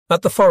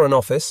At the Foreign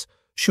Office,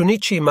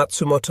 Shunichi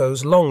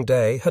Matsumoto's long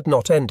day had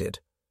not ended.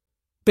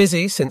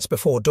 Busy since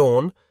before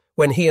dawn,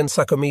 when he and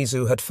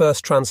Sakomizu had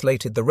first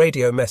translated the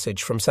radio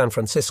message from San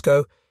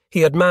Francisco,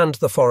 he had manned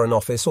the Foreign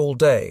Office all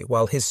day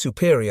while his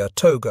superior,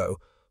 Togo,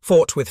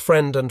 fought with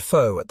friend and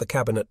foe at the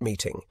cabinet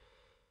meeting.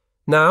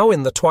 Now,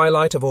 in the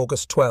twilight of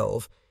August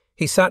 12,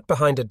 he sat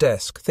behind a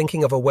desk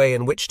thinking of a way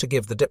in which to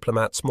give the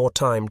diplomats more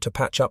time to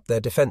patch up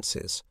their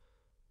defences.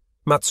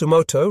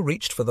 Matsumoto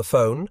reached for the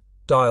phone,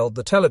 dialed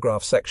the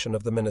telegraph section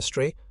of the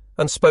ministry,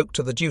 and spoke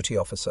to the duty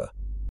officer.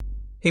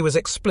 He was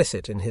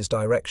explicit in his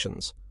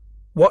directions.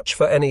 Watch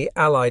for any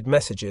Allied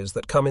messages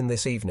that come in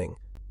this evening.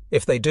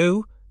 If they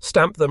do,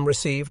 stamp them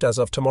received as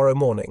of tomorrow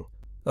morning.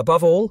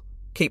 Above all,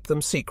 keep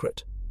them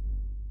secret.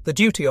 The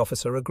duty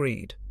officer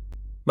agreed.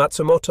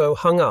 Matsumoto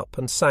hung up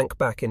and sank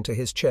back into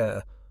his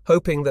chair,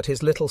 hoping that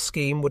his little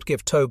scheme would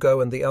give Togo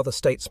and the other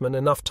statesmen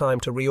enough time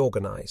to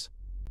reorganize.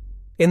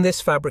 In this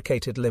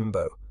fabricated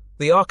limbo,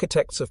 the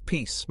architects of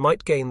peace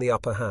might gain the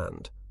upper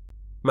hand.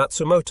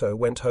 Matsumoto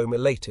went home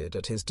elated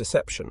at his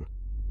deception.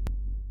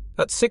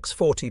 At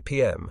 6:40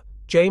 p.m.,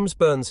 James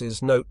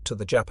Burns's note to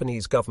the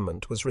Japanese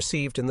government was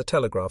received in the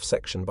telegraph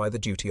section by the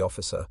duty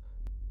officer.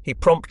 He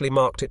promptly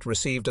marked it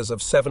received as of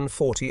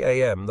 7:40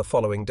 a.m. the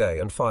following day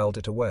and filed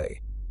it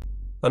away.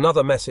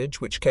 Another message,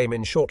 which came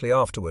in shortly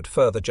afterward,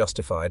 further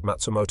justified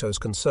Matsumoto's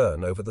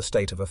concern over the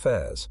state of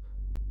affairs.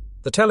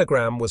 The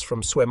telegram was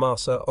from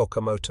Suemasa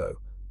Okamoto,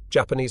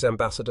 Japanese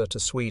ambassador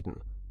to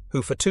Sweden,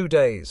 who for 2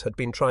 days had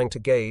been trying to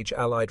gauge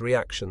Allied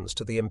reactions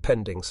to the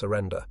impending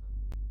surrender.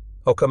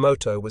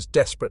 Okamoto was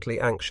desperately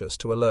anxious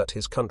to alert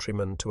his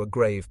countrymen to a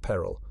grave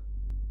peril.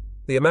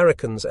 The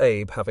Americans,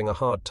 Abe, having a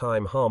hard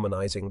time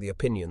harmonizing the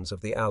opinions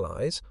of the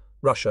Allies,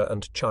 Russia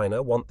and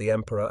China want the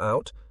Emperor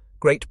out,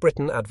 Great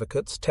Britain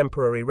advocates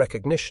temporary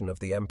recognition of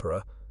the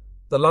Emperor,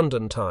 the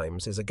London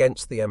Times is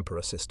against the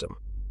Emperor system.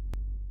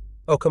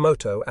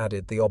 Okamoto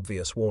added the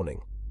obvious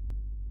warning.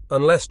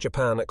 Unless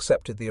Japan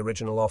accepted the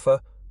original offer,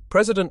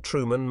 President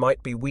Truman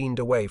might be weaned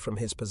away from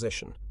his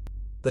position.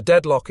 The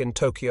deadlock in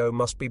Tokyo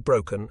must be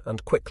broken,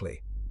 and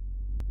quickly.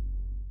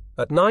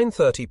 At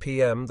 9:30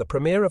 p.m., the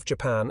Premier of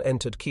Japan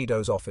entered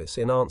Kido's office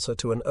in answer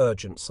to an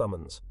urgent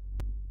summons.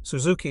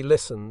 Suzuki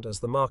listened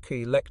as the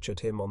Marquis lectured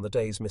him on the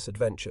day's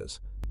misadventures.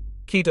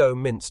 Kido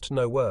minced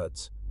no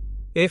words.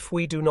 If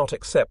we do not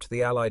accept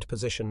the Allied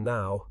position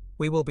now,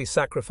 we will be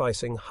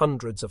sacrificing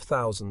hundreds of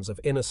thousands of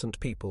innocent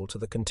people to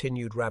the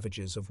continued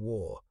ravages of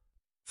war.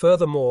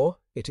 Furthermore,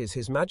 it is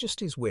His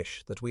Majesty's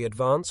wish that we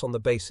advance on the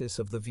basis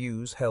of the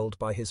views held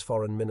by his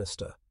foreign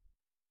minister.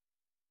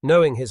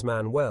 Knowing his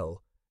man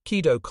well,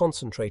 Kido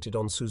concentrated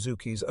on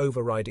Suzuki's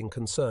overriding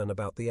concern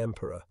about the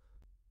Emperor.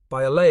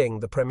 By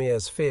allaying the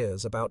Premier's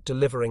fears about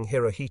delivering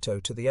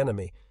Hirohito to the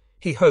enemy,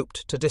 he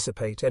hoped to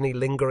dissipate any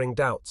lingering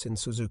doubts in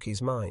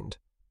Suzuki's mind.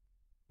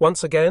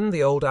 Once again,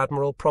 the old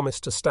admiral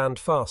promised to stand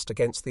fast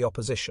against the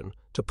opposition,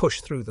 to push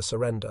through the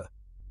surrender.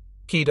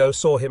 Kido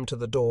saw him to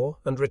the door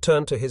and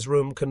returned to his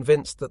room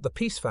convinced that the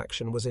peace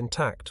faction was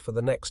intact for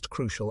the next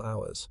crucial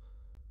hours.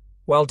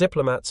 While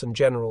diplomats and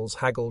generals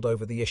haggled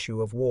over the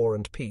issue of war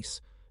and peace,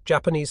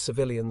 Japanese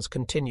civilians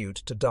continued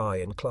to die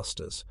in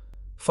clusters.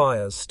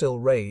 Fires still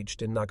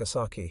raged in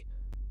Nagasaki.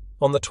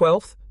 On the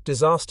 12th,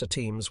 disaster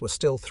teams were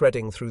still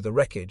threading through the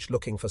wreckage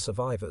looking for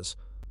survivors.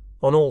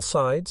 On all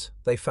sides,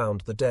 they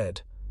found the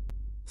dead.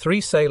 3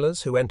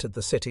 sailors who entered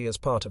the city as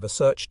part of a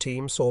search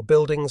team saw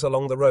buildings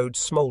along the road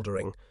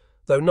smouldering,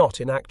 though not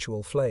in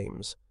actual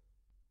flames.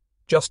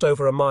 Just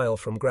over a mile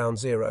from Ground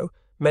Zero,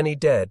 many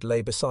dead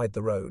lay beside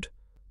the road.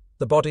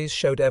 The bodies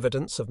showed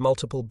evidence of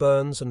multiple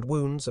burns and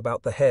wounds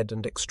about the head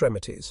and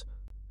extremities.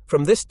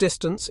 From this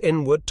distance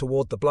inward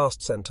toward the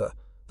blast center,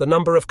 the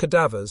number of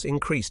cadavers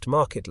increased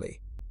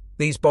markedly.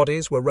 These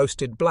bodies were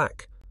roasted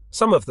black.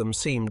 Some of them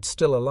seemed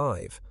still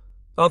alive.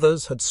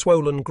 Others had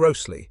swollen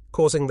grossly,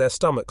 causing their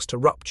stomachs to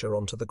rupture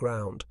onto the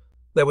ground.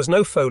 There was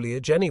no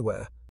foliage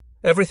anywhere.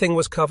 Everything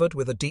was covered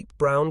with a deep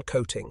brown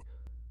coating.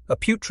 A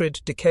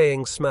putrid,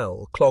 decaying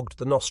smell clogged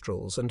the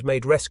nostrils and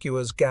made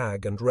rescuers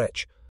gag and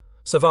retch.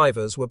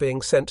 Survivors were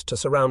being sent to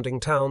surrounding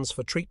towns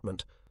for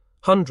treatment.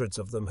 Hundreds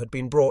of them had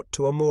been brought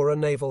to Amura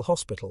Naval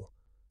Hospital.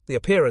 The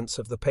appearance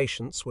of the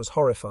patients was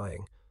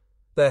horrifying.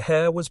 Their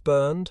hair was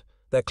burned,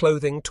 their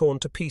clothing torn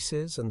to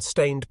pieces and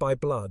stained by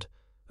blood,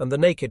 and the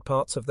naked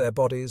parts of their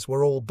bodies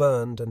were all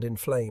burned and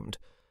inflamed.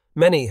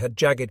 Many had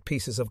jagged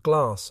pieces of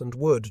glass and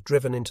wood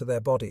driven into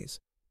their bodies.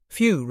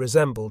 Few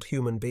resembled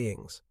human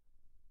beings.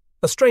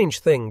 A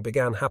strange thing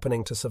began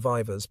happening to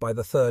survivors by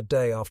the 3rd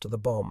day after the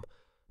bomb.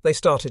 They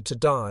started to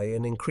die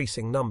in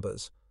increasing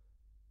numbers.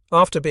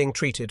 After being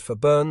treated for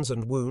burns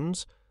and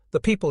wounds, the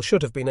people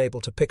should have been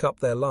able to pick up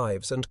their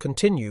lives and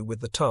continue with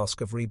the task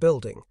of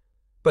rebuilding.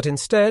 But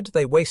instead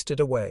they wasted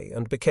away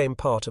and became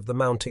part of the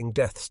mounting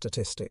death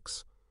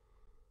statistics.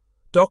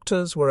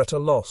 Doctors were at a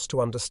loss to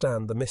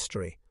understand the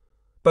mystery.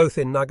 Both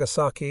in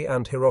Nagasaki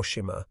and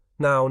Hiroshima,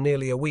 now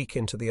nearly a week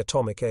into the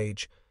atomic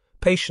age,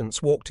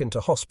 patients walked into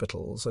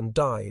hospitals and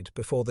died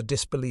before the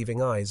disbelieving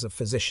eyes of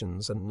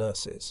physicians and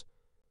nurses.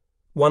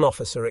 One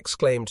officer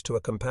exclaimed to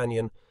a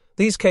companion,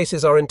 These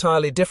cases are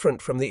entirely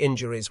different from the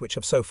injuries which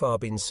have so far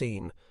been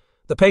seen.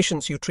 The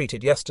patients you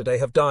treated yesterday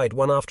have died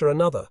one after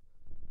another."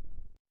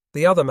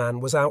 The other man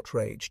was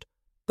outraged.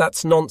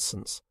 "That's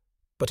nonsense."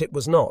 But it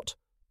was not.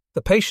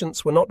 The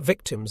patients were not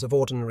victims of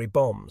ordinary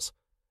bombs.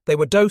 They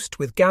were dosed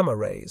with gamma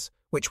rays,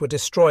 which were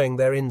destroying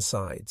their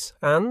insides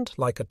and,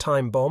 like a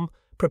time bomb,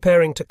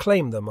 preparing to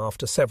claim them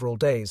after several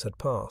days had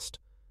passed.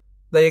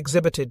 They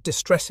exhibited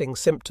distressing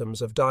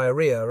symptoms of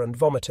diarrhea and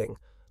vomiting,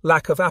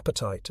 lack of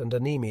appetite and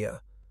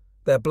anemia.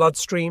 Their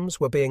bloodstreams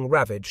were being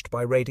ravaged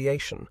by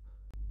radiation.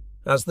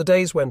 As the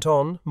days went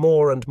on,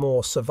 more and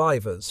more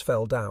survivors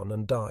fell down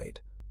and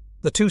died.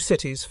 The two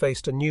cities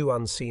faced a new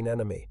unseen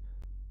enemy.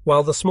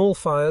 While the small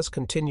fires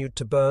continued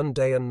to burn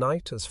day and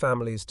night as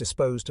families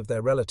disposed of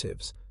their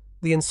relatives,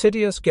 the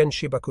insidious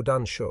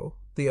Genshibakudansho,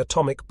 the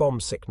atomic bomb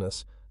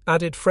sickness,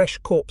 added fresh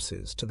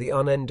corpses to the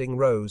unending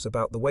rows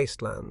about the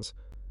wastelands,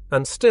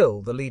 and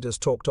still the leaders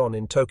talked on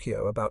in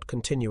Tokyo about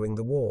continuing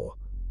the war.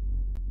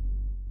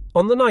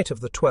 On the night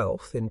of the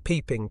 12th, in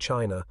Peeping,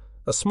 China,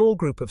 a small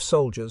group of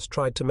soldiers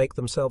tried to make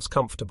themselves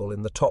comfortable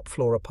in the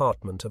top-floor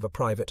apartment of a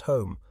private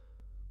home.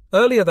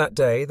 Earlier that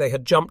day, they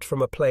had jumped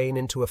from a plane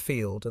into a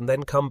field and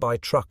then come by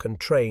truck and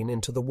train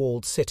into the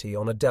walled city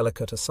on a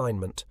delicate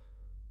assignment.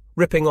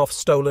 Ripping off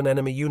stolen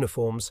enemy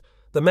uniforms,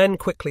 the men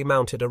quickly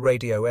mounted a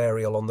radio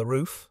aerial on the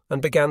roof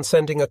and began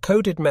sending a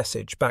coded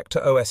message back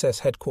to OSS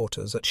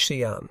headquarters at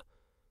Xi'an.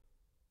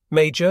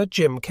 Major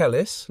Jim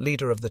Kellis,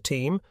 leader of the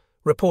team,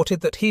 reported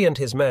that he and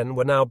his men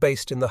were now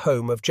based in the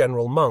home of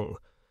General Meng,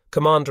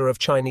 commander of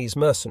Chinese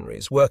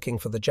mercenaries working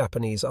for the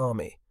Japanese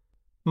army.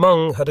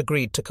 Meng had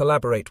agreed to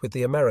collaborate with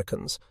the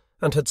Americans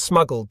and had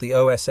smuggled the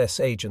OSS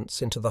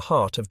agents into the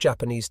heart of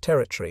Japanese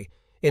territory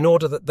in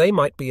order that they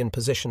might be in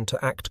position to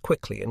act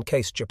quickly in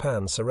case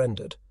Japan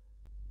surrendered.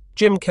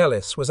 Jim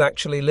Kellis was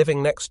actually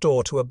living next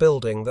door to a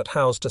building that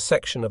housed a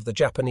section of the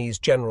Japanese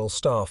General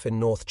Staff in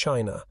North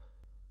China.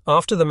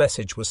 After the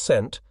message was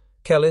sent,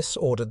 Kellis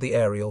ordered the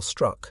aerial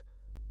struck.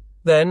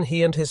 Then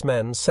he and his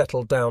men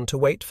settled down to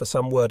wait for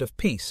some word of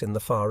peace in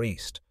the Far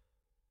East.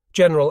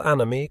 General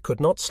Anami could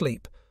not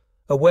sleep,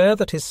 aware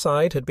that his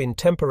side had been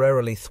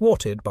temporarily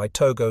thwarted by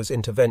Togo's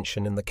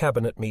intervention in the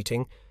cabinet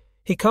meeting.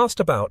 He cast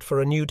about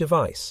for a new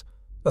device,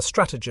 a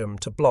stratagem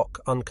to block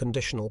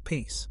unconditional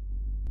peace.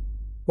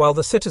 While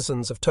the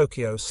citizens of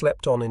Tokyo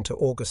slept on into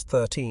August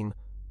 13,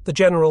 the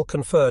general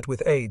conferred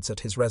with aides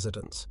at his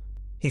residence.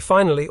 He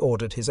finally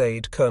ordered his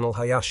aide, Colonel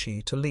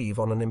Hayashi, to leave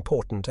on an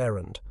important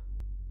errand.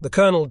 The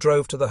colonel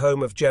drove to the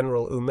home of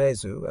General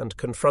Umezu and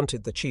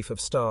confronted the chief of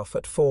staff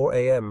at 4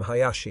 a.m.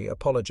 Hayashi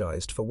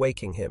apologized for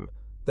waking him,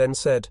 then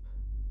said,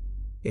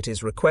 "It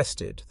is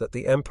requested that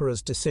the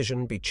Emperor's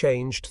decision be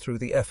changed through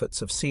the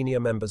efforts of senior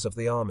members of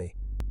the army.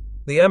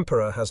 The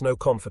Emperor has no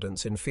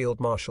confidence in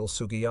Field Marshal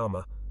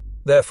Sugiyama.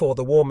 Therefore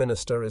the War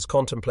Minister is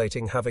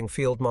contemplating having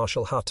Field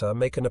Marshal Hata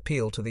make an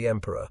appeal to the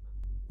Emperor.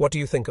 What do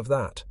you think of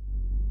that?"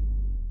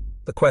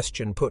 The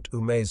question put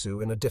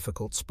Umezu in a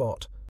difficult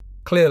spot.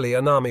 Clearly,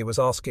 Anami was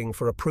asking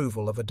for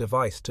approval of a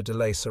device to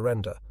delay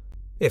surrender.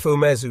 If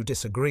Umezu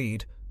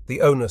disagreed,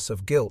 the onus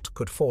of guilt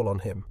could fall on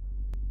him.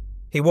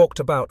 He walked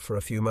about for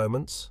a few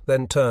moments,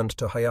 then turned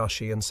to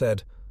Hayashi and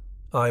said,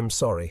 "I'm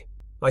sorry.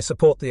 I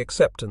support the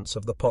acceptance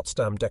of the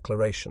Potsdam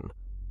Declaration."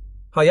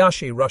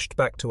 Hayashi rushed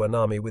back to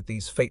Anami with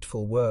these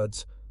fateful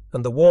words,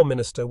 and the War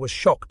Minister was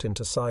shocked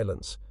into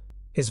silence.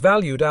 His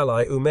valued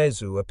ally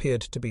Umezu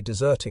appeared to be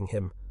deserting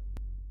him.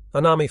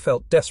 Anami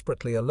felt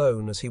desperately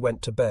alone as he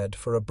went to bed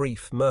for a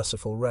brief,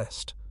 merciful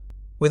rest.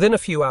 Within a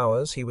few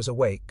hours he was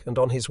awake and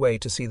on his way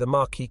to see the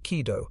Marquis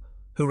Kido,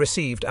 who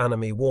received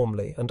Anami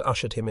warmly and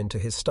ushered him into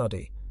his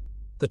study.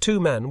 The two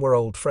men were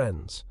old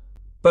friends.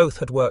 Both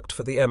had worked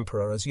for the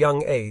Emperor as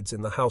young aides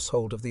in the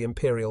household of the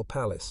Imperial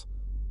Palace.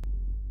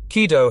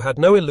 Kido had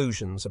no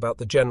illusions about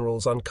the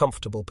general's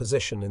uncomfortable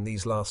position in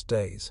these last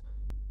days.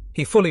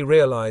 He fully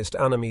realized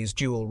Anami's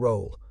dual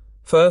role.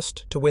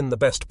 First, to win the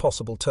best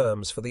possible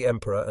terms for the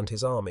Emperor and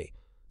his army.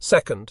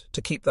 Second,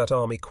 to keep that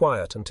army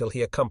quiet until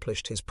he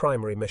accomplished his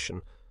primary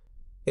mission.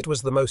 It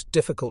was the most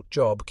difficult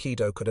job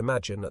Kido could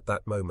imagine at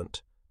that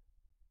moment.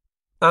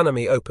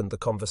 Anami opened the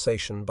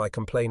conversation by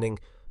complaining,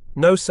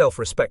 no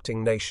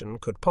self-respecting nation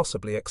could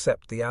possibly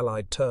accept the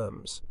Allied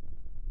terms.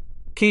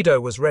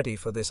 Kido was ready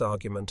for this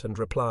argument and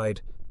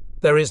replied,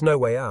 "There is no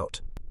way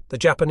out. The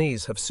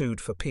Japanese have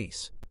sued for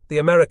peace. The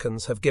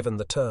Americans have given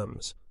the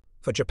terms.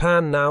 For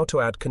Japan now to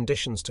add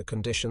conditions to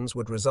conditions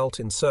would result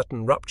in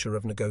certain rupture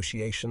of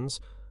negotiations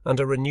and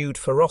a renewed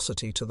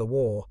ferocity to the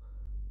war.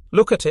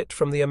 Look at it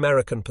from the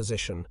American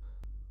position.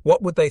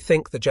 What would they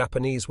think the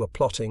Japanese were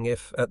plotting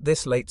if, at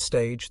this late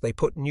stage, they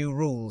put new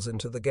rules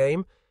into the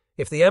game?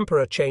 If the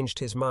Emperor changed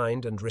his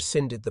mind and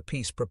rescinded the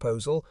peace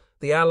proposal,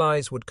 the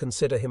Allies would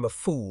consider him a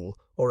fool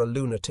or a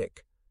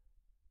lunatic."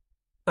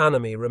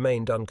 Anami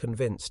remained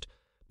unconvinced.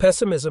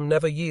 Pessimism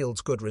never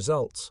yields good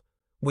results.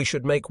 We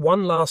should make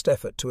one last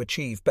effort to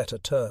achieve better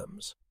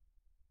terms.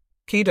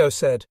 Kido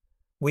said,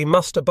 "We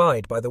must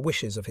abide by the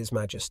wishes of His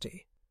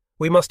Majesty.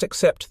 We must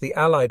accept the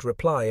Allied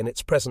reply in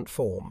its present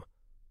form."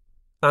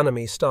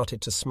 Anami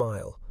started to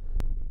smile.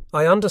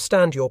 I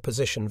understand your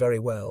position very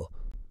well.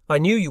 I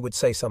knew you would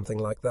say something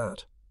like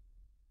that."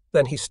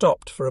 Then he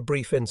stopped for a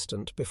brief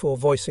instant before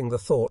voicing the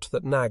thought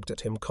that nagged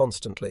at him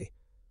constantly.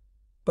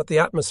 "But the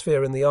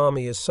atmosphere in the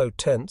army is so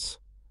tense."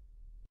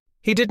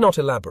 He did not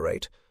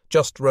elaborate,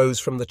 just rose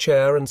from the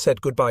chair and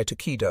said goodbye to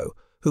Kido,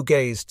 who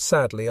gazed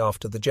sadly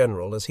after the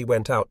general as he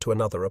went out to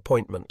another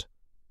appointment.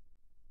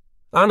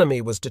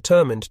 Anami was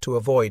determined to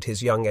avoid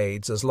his young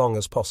aides as long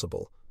as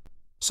possible.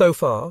 So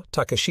far,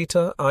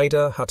 Takeshita,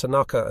 Ida,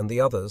 Hatanaka and the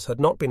others had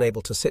not been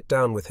able to sit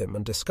down with him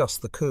and discuss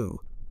the coup.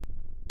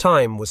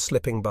 Time was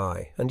slipping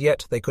by, and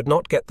yet they could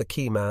not get the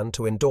key man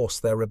to endorse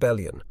their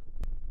rebellion.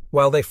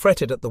 While they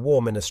fretted at the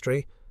War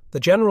Ministry, the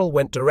general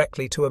went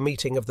directly to a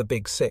meeting of the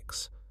Big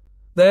Six.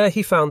 There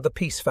he found the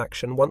peace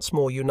faction once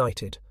more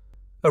united.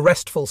 A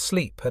restful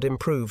sleep had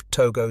improved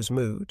Togo's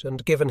mood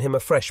and given him a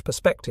fresh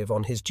perspective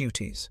on his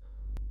duties.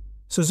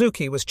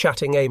 Suzuki was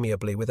chatting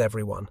amiably with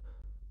everyone.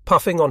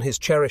 Puffing on his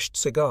cherished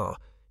cigar,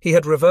 he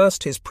had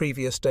reversed his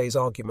previous day's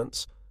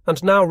arguments,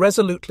 and now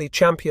resolutely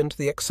championed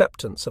the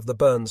acceptance of the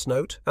Burns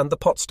Note and the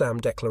Potsdam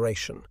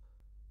Declaration.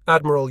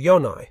 Admiral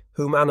Yonai,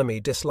 whom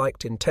Anami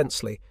disliked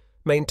intensely,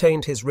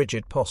 maintained his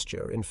rigid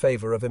posture in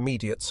favor of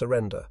immediate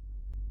surrender.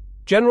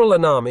 General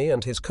Anami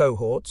and his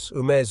cohorts,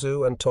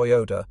 Umezu and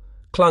Toyoda,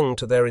 clung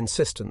to their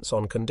insistence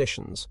on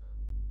conditions.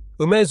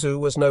 Umezu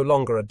was no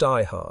longer a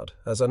diehard,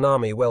 as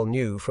Anami well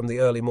knew from the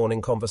early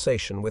morning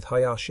conversation with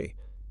Hayashi.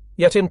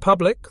 Yet in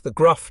public, the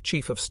gruff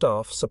chief of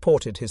staff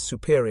supported his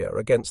superior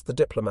against the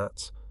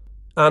diplomats.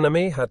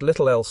 Anami had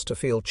little else to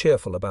feel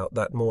cheerful about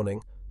that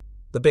morning.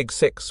 The Big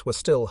Six were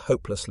still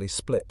hopelessly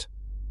split.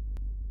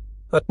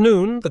 At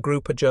noon, the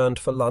group adjourned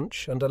for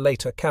lunch and a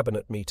later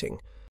cabinet meeting.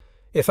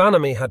 If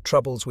Anami had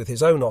troubles with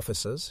his own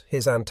officers,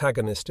 his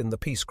antagonist in the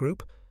peace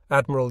group,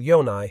 Admiral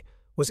Yonai,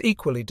 was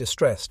equally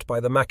distressed by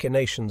the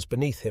machinations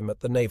beneath him at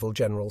the Naval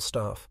General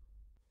Staff.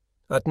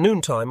 At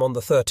noontime on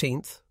the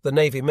 13th, the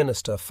Navy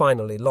Minister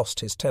finally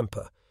lost his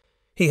temper.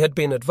 He had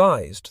been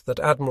advised that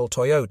Admiral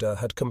Toyoda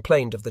had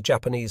complained of the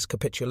Japanese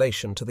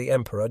capitulation to the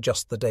Emperor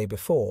just the day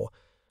before,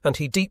 and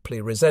he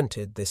deeply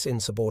resented this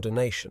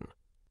insubordination.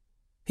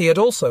 He had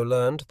also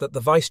learned that the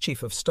Vice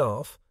Chief of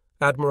Staff,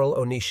 Admiral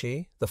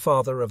Onishi, the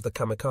father of the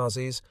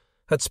kamikazes,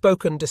 had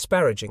spoken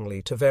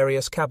disparagingly to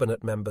various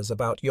cabinet members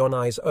about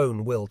Yonai's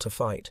own will to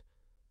fight.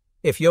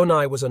 If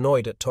Yonai was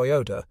annoyed at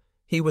Toyoda,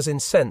 he was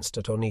incensed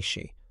at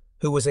Onishi,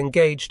 who was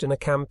engaged in a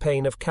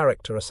campaign of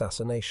character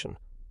assassination.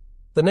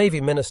 The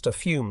Navy Minister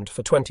fumed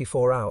for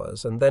 24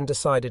 hours and then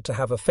decided to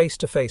have a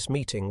face-to-face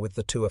meeting with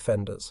the two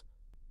offenders.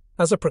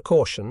 As a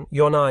precaution,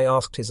 Yonai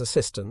asked his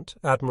assistant,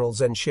 Admiral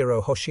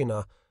Zenshiro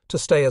Hoshina, to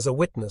stay as a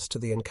witness to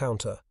the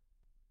encounter.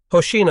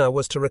 Hoshina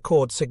was to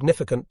record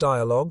significant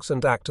dialogues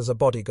and act as a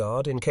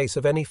bodyguard in case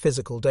of any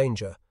physical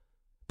danger.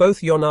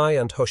 Both Yonai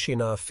and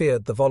Hoshina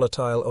feared the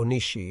volatile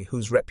Onishi,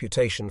 whose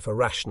reputation for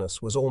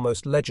rashness was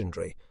almost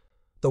legendary.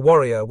 The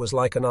warrior was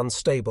like an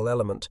unstable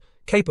element,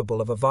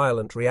 capable of a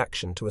violent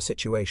reaction to a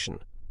situation.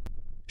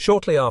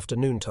 Shortly after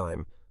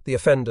noontime, the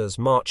offenders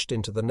marched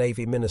into the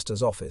Navy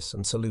Minister's office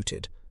and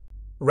saluted.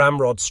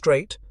 Ramrod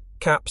straight,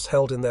 caps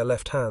held in their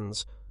left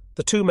hands,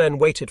 the two men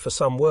waited for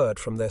some word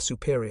from their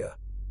superior.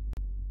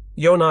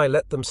 Yonai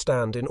let them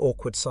stand in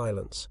awkward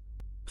silence.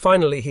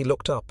 Finally he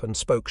looked up and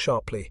spoke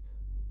sharply.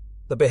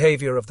 "The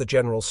behavior of the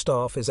General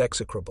Staff is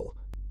execrable.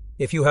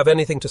 If you have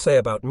anything to say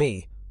about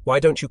me, why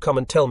don't you come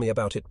and tell me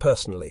about it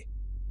personally?"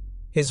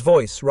 His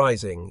voice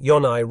rising,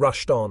 Yonai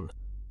rushed on.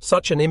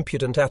 "Such an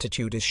impudent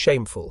attitude is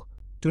shameful.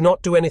 Do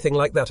not do anything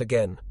like that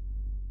again."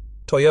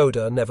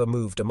 Toyoda never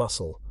moved a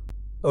muscle.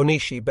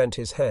 Onishi bent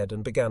his head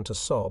and began to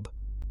sob.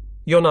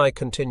 Yonai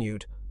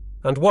continued,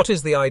 "And what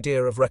is the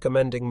idea of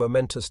recommending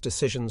momentous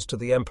decisions to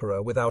the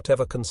Emperor without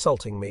ever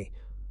consulting me?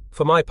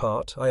 For my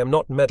part, I am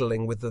not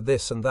meddling with the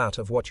this and that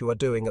of what you are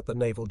doing at the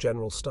Naval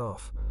General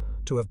Staff.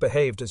 To have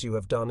behaved as you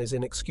have done is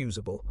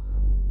inexcusable."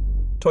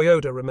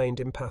 Toyoda remained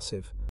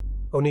impassive.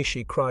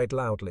 Onishi cried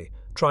loudly,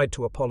 tried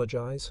to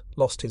apologize,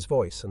 lost his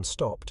voice and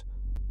stopped.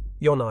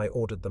 Yonai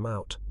ordered them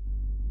out.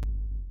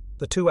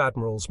 The two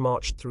admirals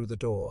marched through the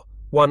door,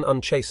 one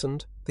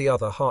unchastened, the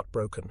other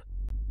heartbroken.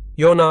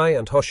 Yonai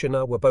and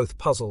Hoshina were both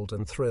puzzled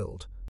and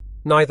thrilled.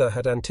 Neither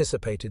had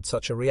anticipated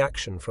such a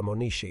reaction from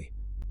Onishi.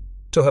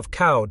 To have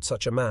cowed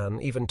such a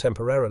man, even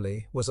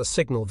temporarily, was a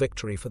signal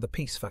victory for the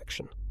peace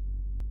faction.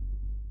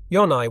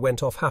 Yonai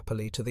went off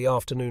happily to the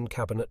afternoon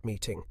cabinet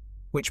meeting,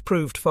 which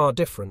proved far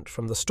different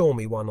from the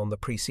stormy one on the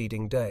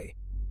preceding day.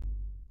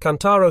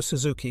 Kantaro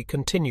Suzuki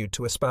continued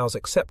to espouse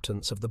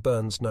acceptance of the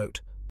Burns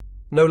Note.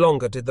 No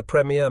longer did the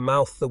Premier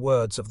mouth the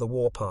words of the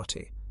war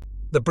party.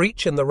 The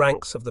breach in the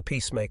ranks of the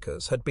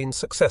peacemakers had been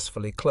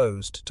successfully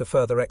closed to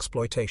further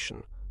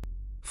exploitation.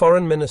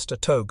 Foreign Minister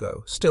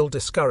Togo, still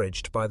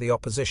discouraged by the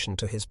opposition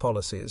to his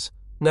policies,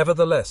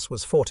 nevertheless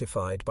was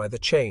fortified by the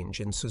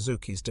change in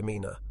Suzuki's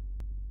demeanor.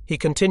 He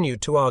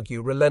continued to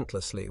argue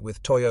relentlessly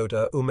with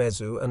Toyoda,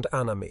 Umezu and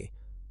Anami,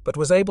 but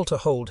was able to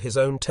hold his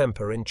own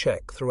temper in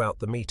check throughout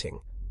the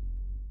meeting.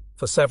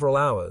 For several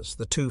hours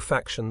the two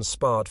factions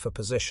sparred for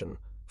position,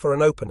 for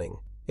an opening.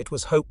 It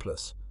was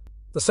hopeless.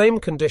 The same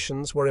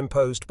conditions were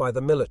imposed by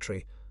the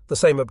military, the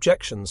same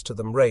objections to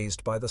them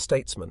raised by the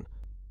statesmen.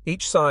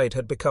 Each side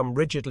had become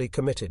rigidly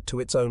committed to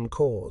its own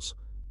cause.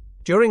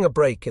 During a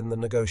break in the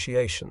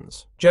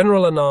negotiations,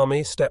 General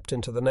Anami stepped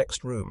into the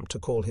next room to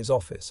call his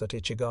office at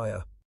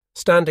Ichigaya.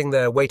 Standing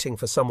there waiting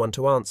for someone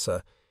to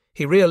answer,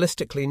 he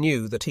realistically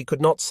knew that he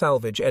could not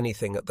salvage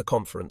anything at the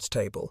conference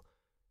table.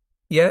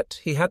 Yet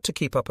he had to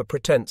keep up a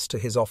pretense to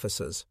his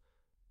officers.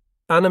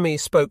 Anami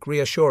spoke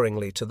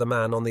reassuringly to the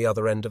man on the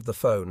other end of the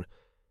phone.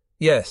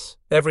 "Yes,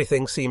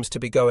 everything seems to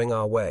be going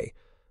our way.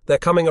 They're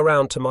coming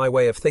around to my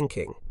way of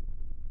thinking."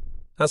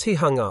 As he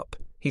hung up,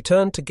 he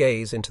turned to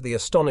gaze into the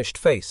astonished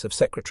face of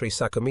Secretary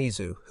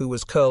Sakomizu, who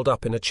was curled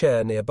up in a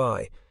chair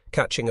nearby,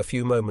 catching a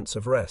few moments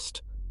of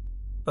rest.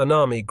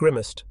 Anami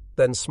grimaced,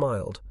 then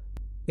smiled.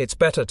 "It's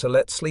better to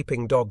let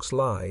sleeping dogs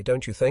lie,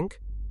 don't you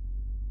think?"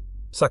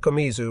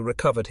 Sakomizu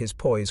recovered his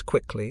poise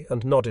quickly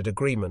and nodded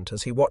agreement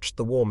as he watched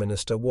the War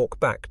Minister walk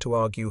back to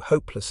argue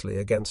hopelessly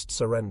against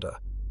surrender.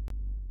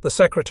 The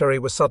secretary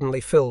was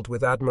suddenly filled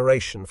with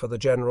admiration for the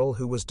general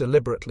who was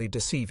deliberately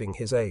deceiving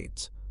his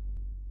aides.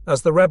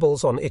 As the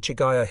rebels on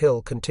Ichigaya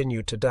Hill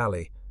continued to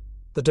dally,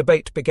 the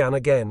debate began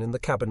again in the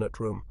cabinet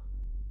room.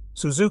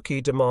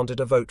 Suzuki demanded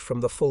a vote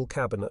from the full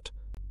cabinet.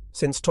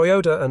 Since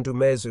Toyoda and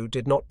Umezu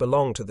did not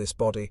belong to this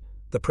body,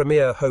 the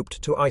premier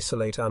hoped to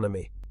isolate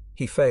Anami.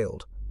 He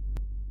failed.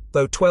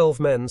 Though 12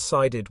 men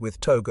sided with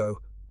Togo,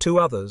 2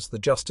 others, the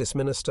Justice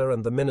Minister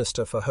and the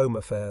Minister for Home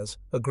Affairs,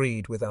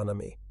 agreed with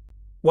Anami.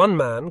 One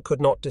man could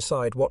not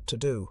decide what to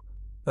do.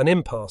 An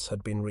impasse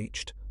had been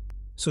reached.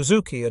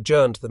 Suzuki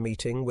adjourned the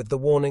meeting with the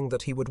warning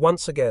that he would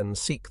once again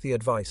seek the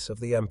advice of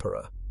the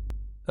Emperor.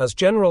 As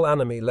General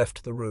Anami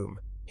left the room,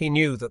 he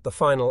knew that the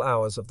final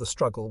hours of the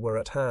struggle were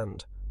at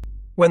hand.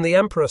 When the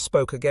Emperor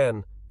spoke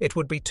again, it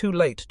would be too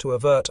late to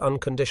avert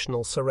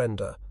unconditional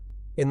surrender.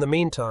 In the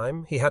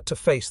meantime, he had to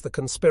face the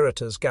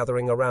conspirators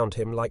gathering around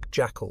him like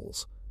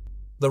jackals.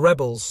 The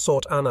rebels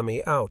sought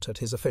Anami out at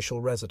his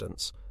official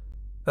residence.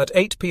 At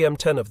 8 p.m.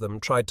 10 of them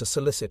tried to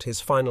solicit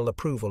his final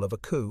approval of a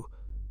coup.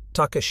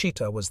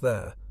 Takeshita was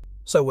there.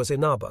 So was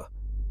Inaba.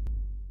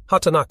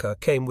 Hatanaka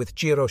came with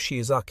Jiro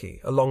Shiizaki,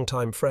 a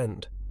longtime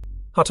friend.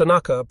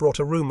 Hatanaka brought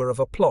a rumor of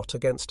a plot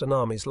against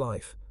Anami's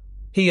life.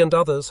 He and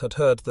others had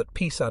heard that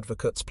peace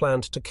advocates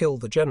planned to kill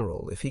the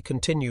general if he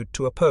continued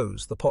to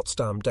oppose the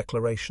Potsdam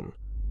Declaration.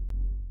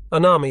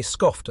 Anami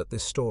scoffed at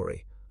this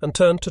story and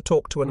turned to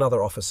talk to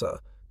another officer,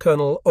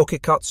 Colonel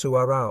Okikatsu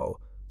Arao,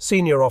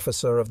 senior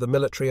officer of the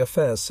Military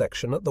Affairs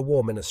section at the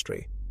War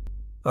Ministry.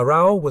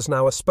 Arao was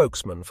now a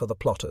spokesman for the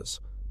plotters.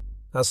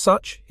 As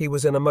such, he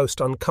was in a most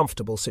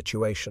uncomfortable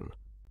situation.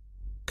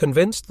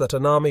 Convinced that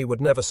Anami would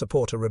never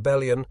support a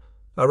rebellion,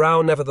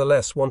 Arao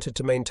nevertheless wanted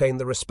to maintain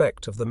the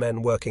respect of the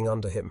men working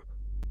under him.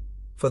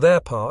 For their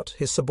part,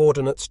 his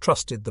subordinates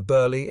trusted the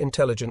burly,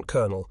 intelligent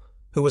colonel,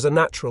 who was a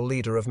natural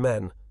leader of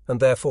men, and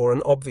therefore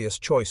an obvious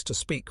choice to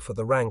speak for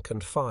the rank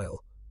and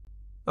file.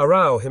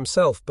 Arao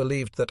himself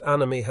believed that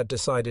Anami had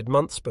decided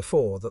months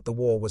before that the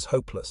war was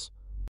hopeless.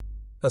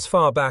 As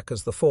far back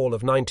as the fall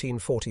of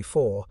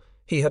 1944,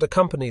 he had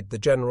accompanied the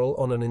general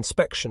on an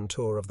inspection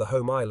tour of the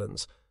home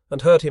islands,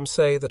 and heard him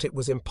say that it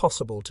was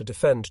impossible to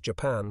defend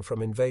Japan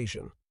from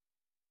invasion.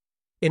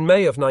 In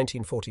May of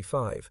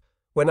 1945,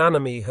 when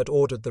Anami had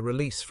ordered the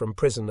release from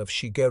prison of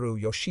Shigeru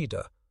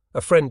Yoshida,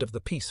 a friend of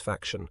the peace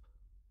faction,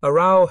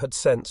 Arao had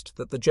sensed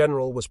that the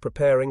general was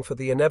preparing for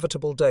the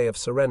inevitable day of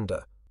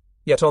surrender.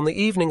 Yet on the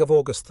evening of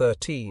August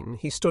 13,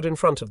 he stood in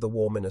front of the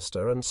war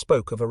minister and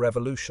spoke of a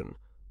revolution.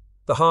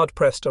 The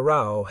hard-pressed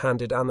Arao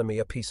handed Anami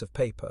a piece of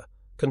paper,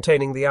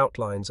 containing the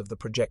outlines of the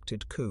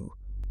projected coup.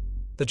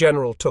 The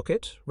general took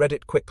it, read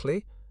it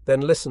quickly,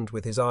 then listened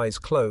with his eyes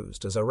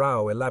closed as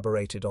Arao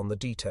elaborated on the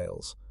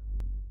details.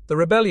 The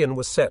rebellion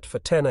was set for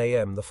 10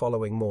 a.m. the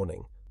following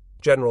morning.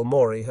 General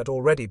Mori had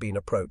already been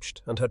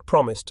approached and had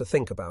promised to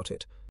think about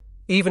it.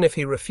 Even if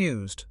he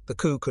refused, the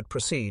coup could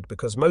proceed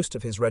because most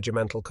of his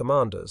regimental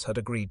commanders had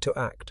agreed to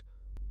act.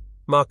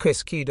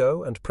 Marquis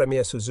Kido and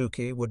Premier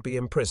Suzuki would be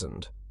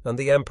imprisoned, and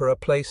the emperor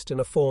placed in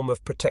a form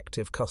of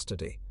protective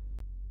custody.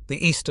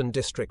 The Eastern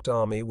District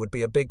Army would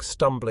be a big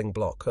stumbling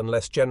block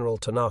unless General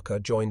Tanaka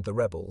joined the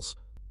rebels.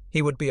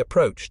 He would be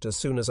approached as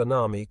soon as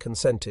Anami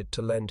consented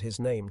to lend his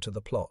name to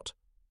the plot.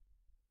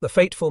 The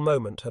fateful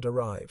moment had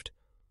arrived.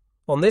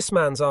 On this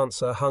man's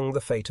answer hung the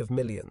fate of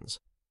millions.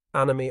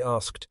 Anami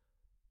asked,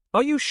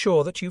 "Are you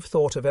sure that you've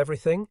thought of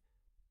everything?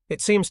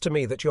 It seems to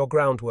me that your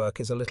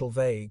groundwork is a little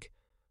vague.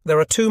 There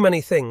are too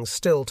many things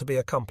still to be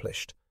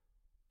accomplished."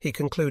 He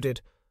concluded,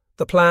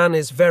 "The plan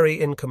is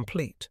very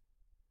incomplete."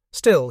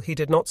 Still, he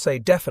did not say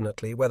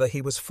definitely whether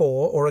he was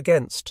for or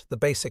against the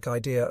basic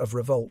idea of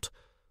revolt.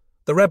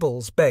 The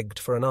rebels begged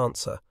for an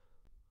answer.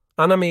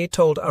 Anami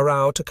told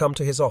Arao to come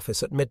to his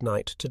office at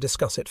midnight to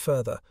discuss it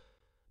further.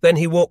 Then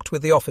he walked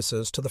with the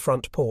officers to the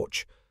front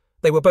porch.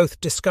 They were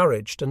both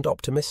discouraged and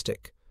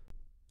optimistic.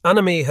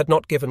 Anami had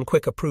not given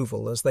quick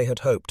approval as they had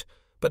hoped,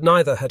 but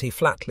neither had he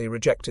flatly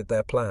rejected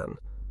their plan.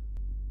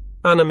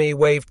 Anami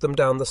waved them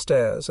down the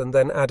stairs and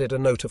then added a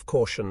note of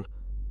caution.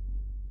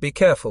 Be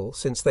careful,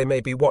 since they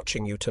may be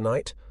watching you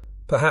tonight.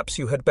 Perhaps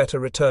you had better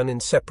return in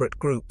separate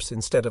groups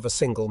instead of a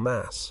single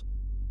mass."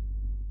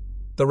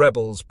 The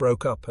rebels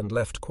broke up and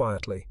left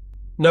quietly.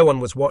 No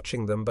one was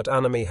watching them, but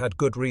Anami had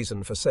good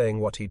reason for saying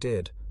what he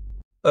did.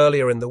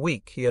 Earlier in the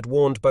week, he had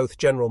warned both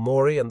General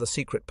Mori and the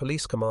secret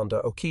police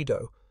commander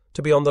Okido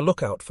to be on the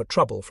lookout for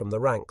trouble from the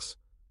ranks.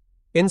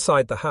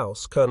 Inside the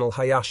house, Colonel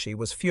Hayashi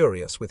was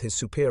furious with his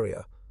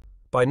superior.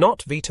 By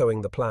not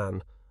vetoing the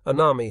plan,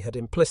 Anami had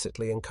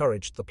implicitly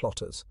encouraged the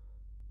plotters.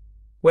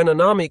 When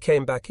Anami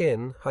came back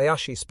in,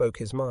 Hayashi spoke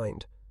his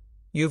mind.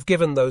 "You've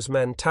given those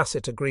men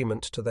tacit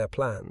agreement to their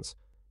plans.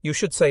 You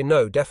should say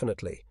no,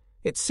 definitely.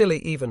 It's silly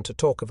even to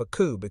talk of a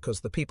coup because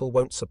the people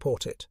won't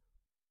support it."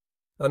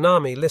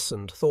 Anami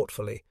listened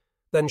thoughtfully,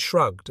 then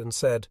shrugged and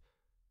said,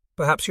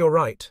 "Perhaps you're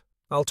right.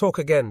 I'll talk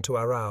again to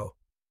Arao."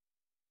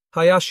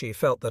 Hayashi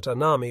felt that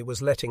Anami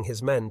was letting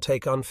his men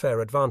take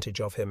unfair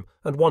advantage of him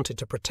and wanted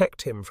to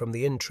protect him from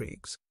the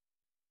intrigues.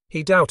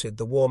 He doubted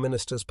the war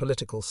minister's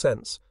political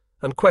sense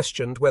and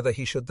questioned whether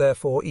he should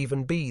therefore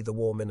even be the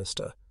war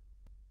minister.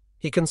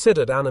 He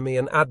considered Anami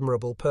an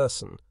admirable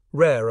person,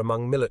 rare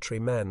among military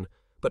men,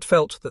 but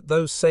felt that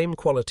those same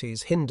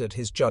qualities hindered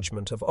his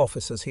judgment of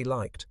officers he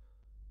liked.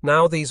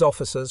 Now these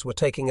officers were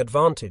taking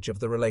advantage of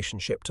the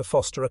relationship to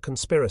foster a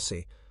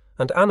conspiracy,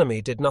 and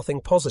Anami did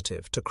nothing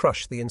positive to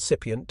crush the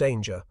incipient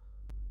danger.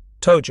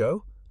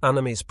 Tojo,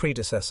 Anami's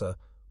predecessor,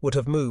 would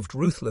have moved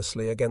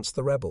ruthlessly against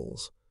the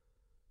rebels.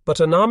 But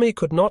Anami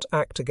could not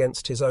act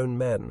against his own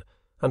men,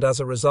 and as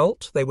a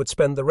result they would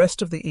spend the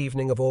rest of the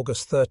evening of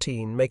August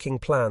 13 making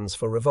plans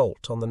for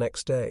revolt on the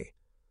next day.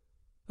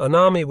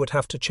 Anami would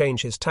have to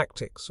change his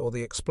tactics or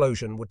the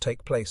explosion would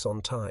take place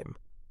on time.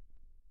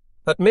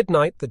 At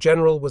midnight the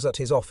general was at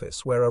his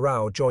office where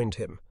Arao joined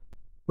him.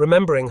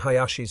 Remembering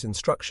Hayashi's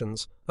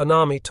instructions,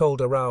 Anami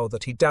told Arao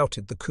that he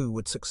doubted the coup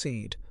would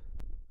succeed.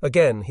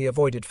 Again he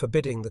avoided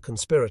forbidding the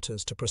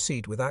conspirators to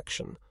proceed with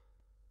action.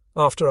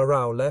 After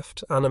Arao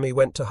left, Anami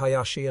went to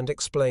Hayashi and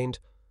explained,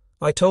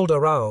 "I told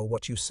Arao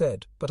what you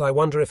said, but I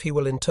wonder if he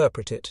will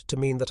interpret it to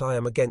mean that I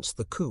am against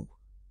the coup."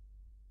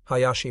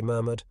 Hayashi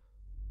murmured,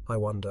 "I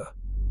wonder."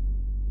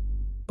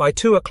 By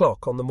 2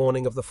 o'clock on the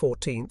morning of the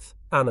 14th,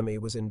 Anami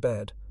was in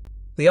bed.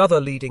 The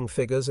other leading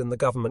figures in the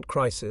government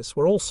crisis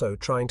were also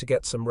trying to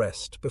get some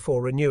rest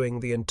before renewing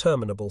the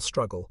interminable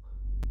struggle.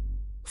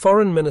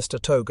 Foreign Minister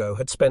Togo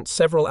had spent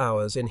several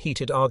hours in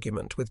heated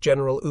argument with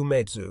General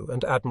Umezu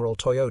and Admiral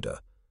Toyoda.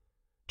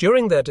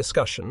 During their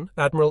discussion,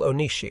 Admiral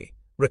Onishi,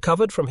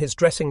 recovered from his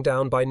dressing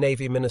down by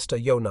Navy Minister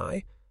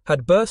Yonai,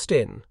 had burst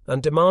in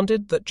and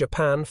demanded that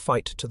Japan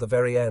fight to the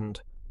very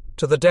end,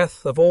 to the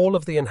death of all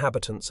of the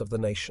inhabitants of the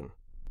nation.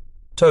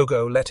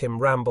 Togo let him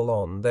ramble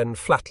on, then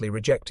flatly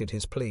rejected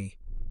his plea.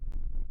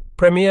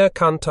 Premier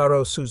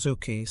Kantaro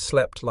Suzuki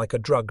slept like a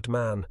drugged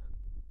man.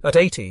 At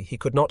 80, he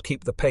could not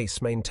keep the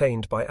pace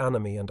maintained by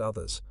Anami and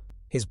others.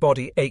 His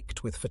body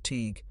ached with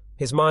fatigue.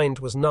 His mind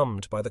was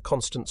numbed by the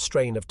constant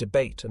strain of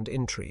debate and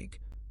intrigue.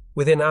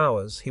 Within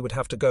hours, he would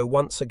have to go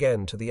once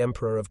again to the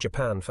Emperor of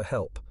Japan for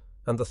help,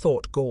 and the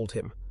thought galled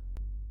him.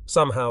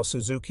 Somehow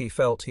Suzuki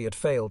felt he had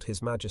failed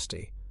His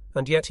Majesty,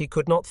 and yet he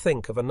could not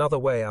think of another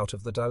way out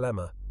of the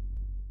dilemma.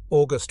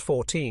 August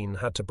 14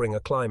 had to bring a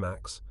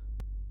climax.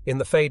 In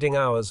the fading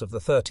hours of the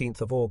 13th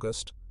of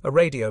August, a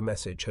radio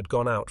message had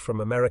gone out from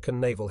American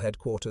Naval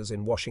Headquarters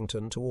in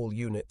Washington to all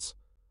units.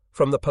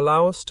 From the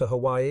Palaus to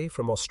Hawaii,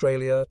 from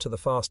Australia to the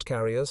fast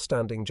carriers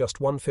standing just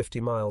 150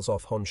 miles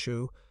off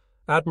Honshu,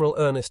 Admiral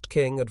Ernest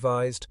King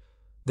advised,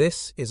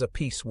 "This is a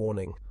peace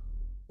warning.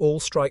 All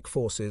strike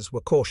forces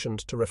were cautioned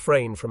to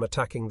refrain from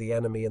attacking the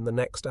enemy in the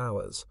next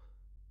hours."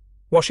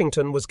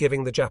 Washington was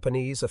giving the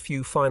Japanese a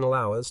few final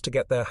hours to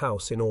get their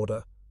house in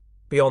order.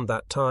 Beyond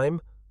that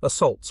time,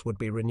 assaults would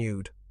be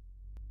renewed.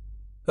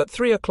 At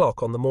 3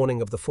 o'clock on the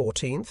morning of the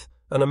 14th,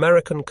 an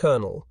American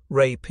colonel,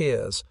 Ray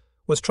Pears,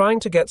 was trying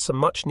to get some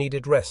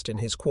much-needed rest in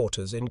his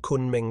quarters in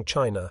Kunming,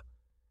 China.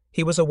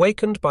 He was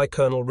awakened by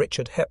Colonel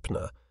Richard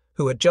Hepner,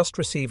 who had just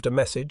received a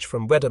message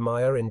from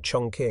Wedemeyer in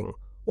Chongqing,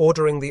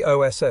 ordering the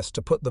OSS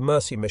to put the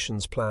Mercy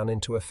Mission's plan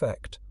into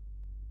effect.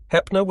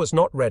 Hepner was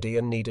not ready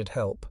and needed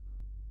help.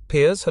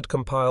 Pears had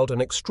compiled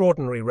an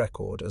extraordinary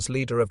record as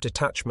leader of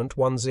Detachment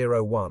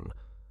 101,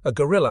 a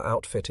guerrilla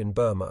outfit in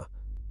Burma.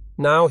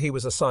 Now he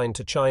was assigned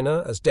to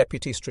China as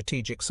Deputy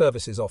Strategic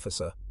Services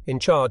Officer, in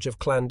charge of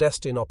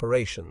clandestine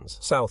operations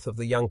south of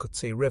the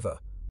Yangtze River.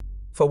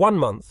 For 1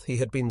 month he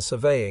had been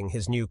surveying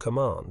his new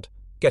command,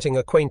 getting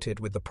acquainted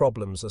with the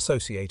problems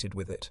associated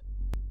with it.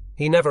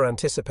 He never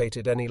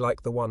anticipated any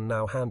like the one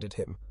now handed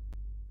him.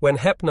 When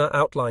Hepner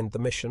outlined the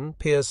mission,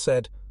 Pears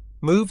said,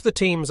 "Move the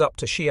teams up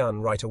to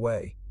Xi'an right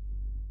away."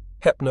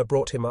 Hepner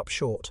brought him up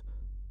short.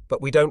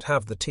 "But we don't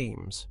have the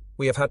teams.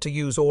 We have had to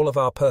use all of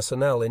our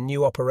personnel in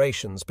new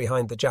operations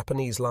behind the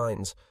Japanese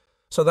lines,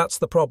 so that's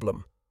the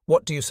problem.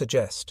 What do you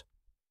suggest?"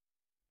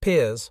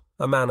 Pears,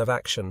 a man of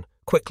action,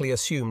 quickly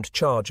assumed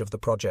charge of the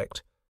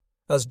project.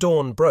 As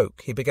dawn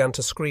broke, he began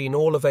to screen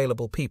all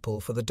available people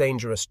for the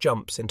dangerous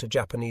jumps into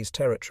Japanese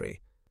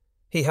territory.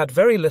 He had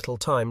very little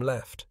time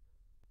left.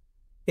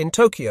 In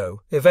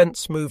Tokyo,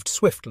 events moved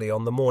swiftly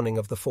on the morning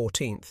of the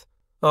 14th.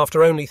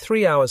 After only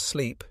 3 hours'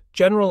 sleep,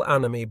 General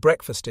Anami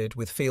breakfasted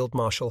with Field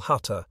Marshal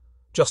Hata,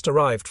 just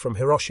arrived from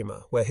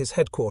Hiroshima, where his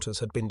headquarters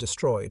had been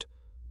destroyed.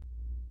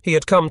 He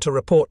had come to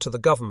report to the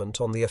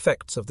government on the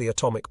effects of the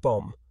atomic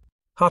bomb.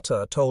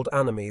 Hata told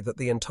Anami that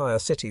the entire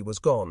city was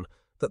gone,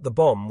 that the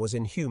bomb was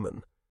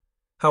inhuman.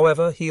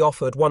 However, he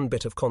offered one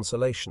bit of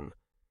consolation.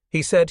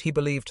 He said he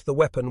believed the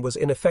weapon was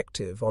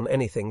ineffective on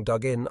anything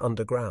dug in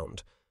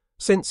underground.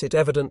 Since it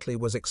evidently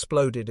was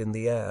exploded in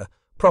the air,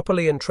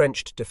 properly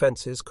entrenched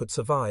defences could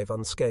survive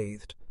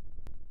unscathed.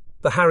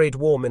 The harried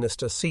war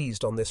minister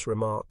seized on this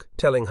remark,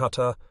 telling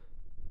Hata,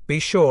 "Be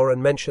sure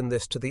and mention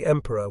this to the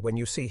Emperor when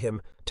you see him.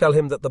 Tell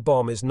him that the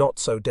bomb is not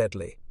so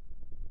deadly."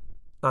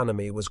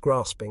 Anami was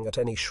grasping at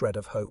any shred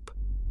of hope.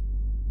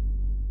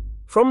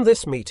 From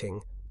this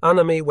meeting,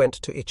 Anami went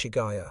to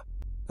Ichigaya.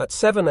 At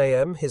 7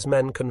 a.m. his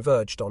men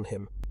converged on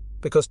him.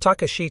 Because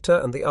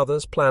Takeshita and the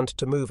others planned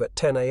to move at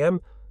 10 a.m.,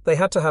 they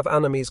had to have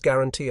Anami's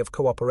guarantee of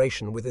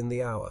cooperation within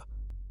the hour.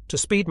 To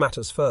speed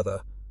matters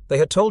further, they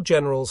had told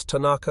Generals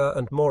Tanaka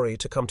and Mori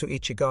to come to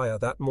Ichigaya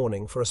that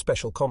morning for a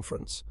special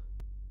conference.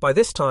 By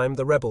this time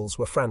the rebels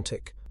were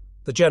frantic.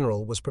 The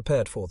general was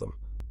prepared for them.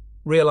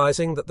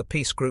 Realizing that the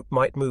peace group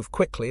might move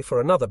quickly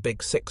for another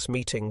Big Six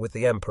meeting with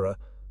the Emperor,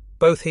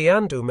 both he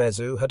and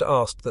Umezu had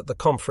asked that the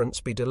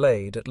conference be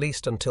delayed at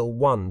least until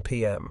 1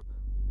 p.m.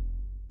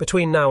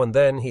 Between now and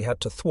then he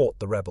had to thwart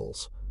the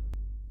rebels.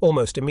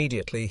 Almost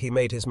immediately he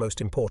made his most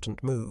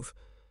important move.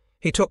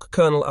 He took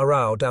Colonel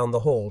Arao down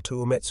the hall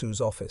to Umetsu's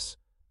office.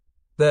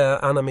 There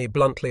Anami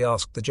bluntly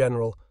asked the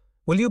general,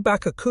 "Will you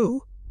back a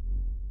coup?"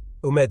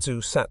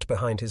 Umetsu sat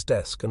behind his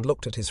desk and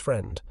looked at his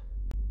friend.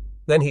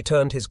 Then he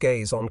turned his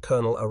gaze on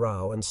Colonel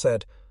Arao and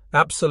said,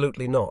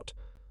 "Absolutely not.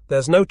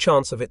 There's no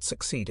chance of it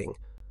succeeding.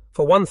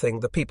 For one thing,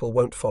 the people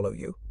won't follow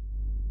you."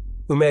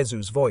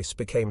 Umetsu's voice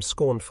became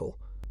scornful.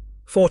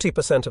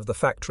 40% of the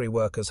factory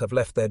workers have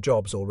left their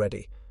jobs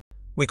already.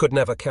 We could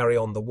never carry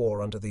on the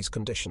war under these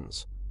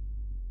conditions.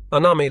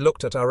 Anami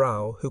looked at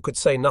Arao, who could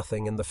say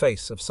nothing in the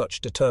face of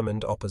such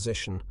determined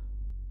opposition.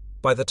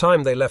 By the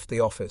time they left the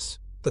office,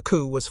 the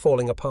coup was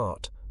falling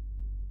apart.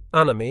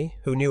 Anami,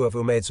 who knew of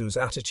Umetsu's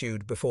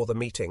attitude before the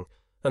meeting,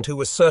 and who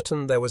was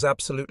certain there was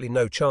absolutely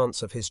no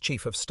chance of his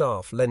chief of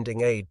staff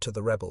lending aid to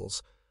the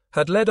rebels,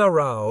 had led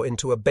Arao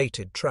into a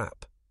baited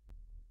trap.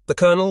 The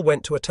colonel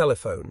went to a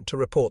telephone to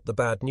report the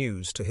bad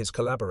news to his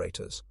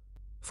collaborators.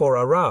 For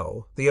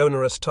Arao, the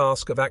onerous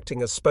task of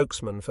acting as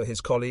spokesman for his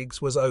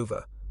colleagues was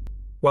over.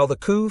 While the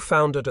coup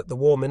foundered at the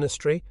War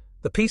Ministry,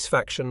 the peace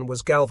faction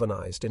was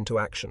galvanized into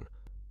action.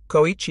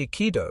 Koichi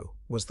Kido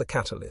was the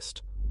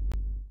catalyst.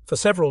 For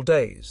several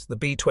days, the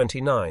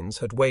B-29s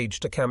had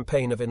waged a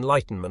campaign of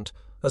enlightenment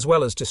as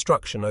well as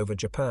destruction over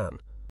Japan.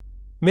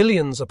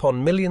 Millions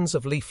upon millions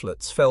of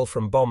leaflets fell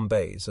from bomb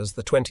bays as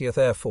the 20th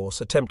Air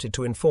Force attempted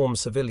to inform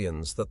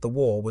civilians that the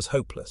war was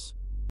hopeless.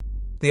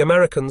 The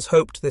Americans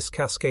hoped this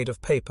cascade of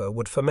paper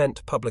would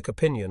foment public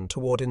opinion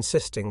toward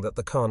insisting that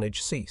the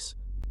carnage cease.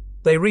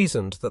 They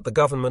reasoned that the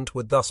government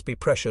would thus be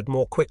pressured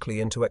more quickly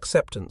into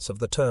acceptance of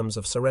the terms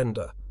of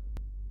surrender.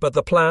 But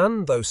the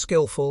plan, though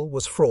skillful,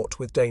 was fraught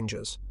with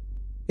dangers.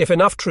 If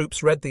enough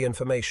troops read the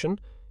information,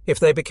 if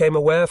they became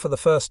aware for the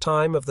first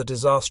time of the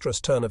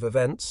disastrous turn of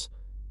events,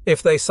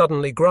 if they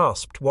suddenly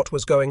grasped what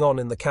was going on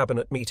in the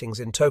cabinet meetings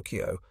in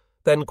Tokyo,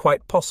 then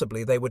quite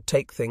possibly they would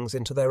take things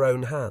into their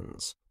own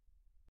hands.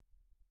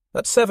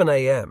 At 7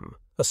 a.m.,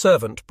 a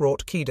servant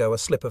brought Kido a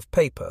slip of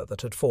paper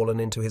that had fallen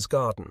into his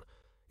garden.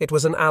 It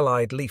was an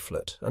Allied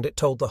leaflet, and it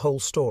told the whole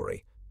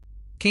story.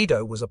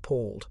 Kido was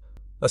appalled.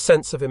 A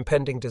sense of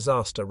impending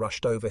disaster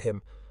rushed over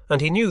him,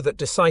 and he knew that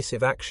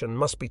decisive action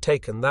must be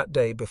taken that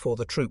day before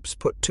the troops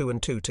put two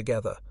and two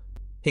together.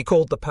 He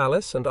called the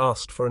palace and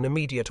asked for an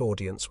immediate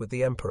audience with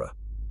the Emperor.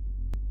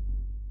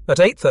 At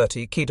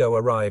 8:30, Kido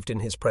arrived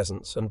in his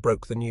presence and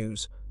broke the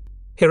news.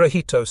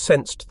 Hirohito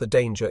sensed the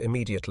danger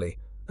immediately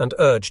and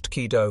urged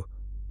Kido,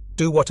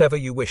 "Do whatever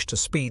you wish to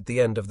speed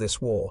the end of this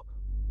war."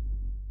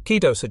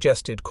 Kido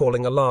suggested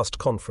calling a last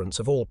conference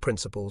of all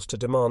principals to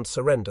demand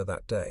surrender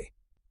that day.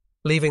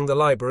 Leaving the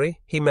library,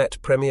 he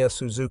met Premier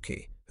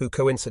Suzuki, who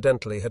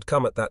coincidentally had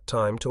come at that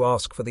time to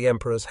ask for the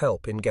Emperor's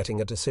help in getting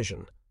a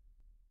decision.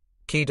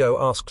 Kido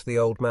asked the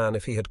old man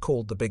if he had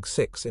called the Big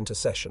Six into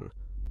session.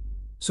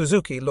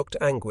 Suzuki looked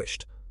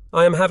anguished.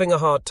 "I am having a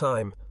hard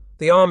time.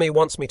 The army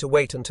wants me to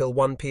wait until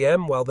 1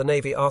 p.m. while the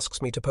Navy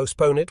asks me to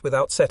postpone it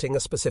without setting a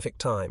specific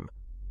time."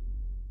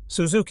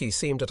 Suzuki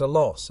seemed at a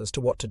loss as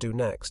to what to do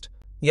next.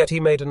 Yet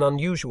he made an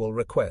unusual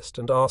request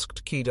and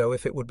asked Kido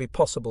if it would be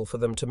possible for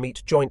them to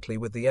meet jointly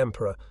with the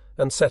Emperor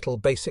and settle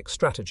basic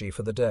strategy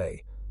for the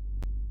day.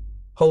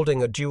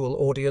 Holding a dual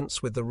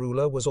audience with the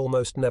ruler was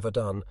almost never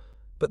done,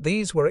 but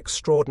these were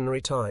extraordinary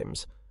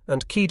times,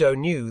 and Kido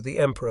knew the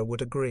Emperor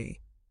would agree.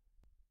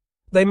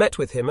 They met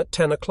with him at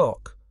 10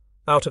 o'clock.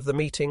 Out of the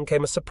meeting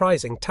came a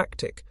surprising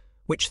tactic,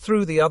 which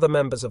threw the other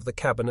members of the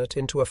cabinet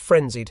into a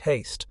frenzied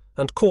haste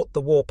and caught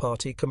the war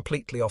party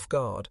completely off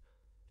guard.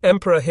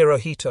 Emperor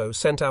Hirohito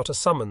sent out a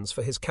summons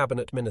for his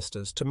cabinet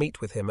ministers to meet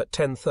with him at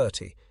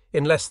 10:30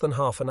 in less than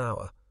half an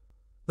hour.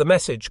 The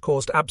message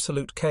caused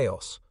absolute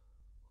chaos.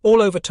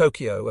 All over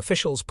Tokyo,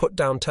 officials put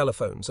down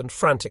telephones and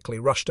frantically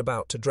rushed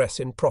about to dress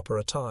in proper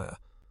attire.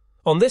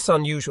 On this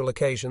unusual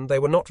occasion, they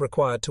were not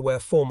required to wear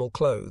formal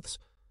clothes.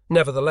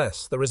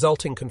 Nevertheless, the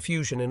resulting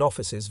confusion in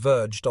offices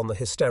verged on the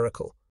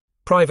hysterical.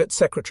 Private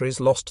secretaries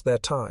lost their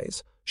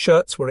ties,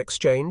 shirts were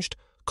exchanged,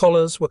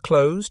 collars were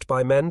closed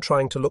by men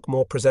trying to look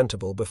more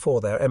presentable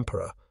before their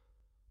emperor.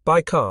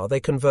 By car, they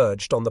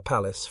converged on the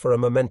palace for a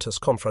momentous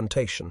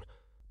confrontation.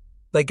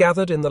 They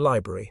gathered in the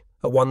library,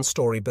 a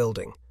one-story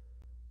building.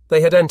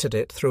 They had entered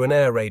it through an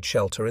air raid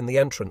shelter in the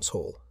entrance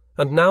hall,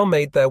 and now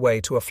made their way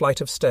to a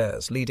flight of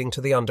stairs leading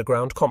to the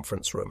underground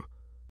conference room.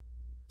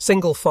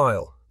 Single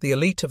file, the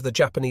elite of the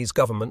Japanese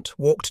government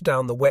walked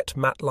down the wet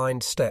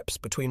mat-lined steps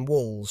between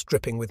walls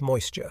dripping with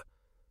moisture.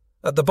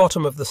 At the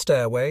bottom of the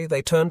stairway,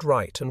 they turned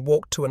right and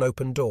walked to an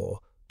open door,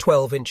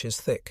 12 inches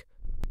thick.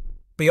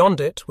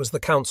 Beyond it was the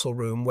council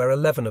room where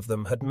 11 of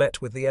them had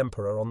met with the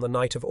emperor on the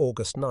night of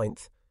August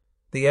 9th.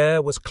 The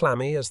air was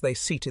clammy as they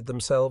seated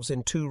themselves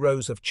in 2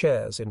 rows of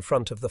chairs in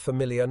front of the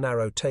familiar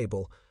narrow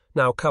table,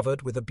 now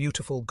covered with a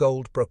beautiful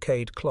gold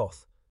brocade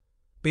cloth.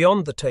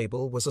 Beyond the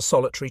table was a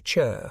solitary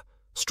chair,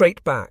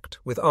 straight-backed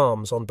with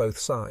arms on both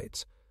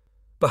sides.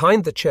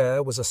 Behind the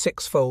chair was a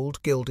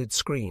 6-fold gilded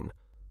screen.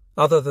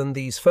 Other than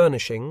these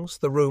furnishings,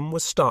 the room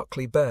was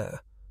starkly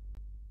bare.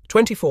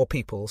 24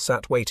 people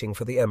sat waiting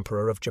for the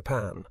Emperor of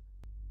Japan.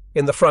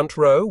 In the front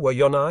row were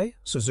Yonai,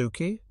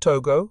 Suzuki,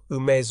 Togo,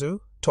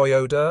 Umezu,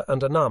 Toyoda,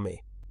 and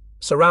Anami.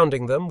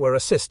 Surrounding them were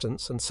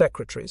assistants and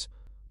secretaries.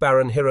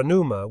 Baron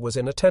Hiranuma was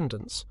in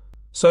attendance.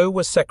 So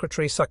was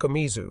Secretary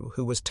Sakomizu,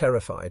 who was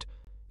terrified.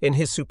 In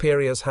his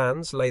superior's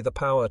hands lay the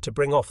power to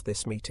bring off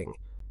this meeting.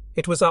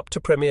 It was up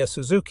to Premier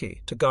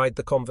Suzuki to guide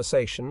the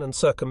conversation and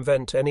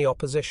circumvent any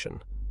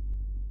opposition.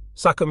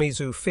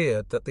 Sakomizu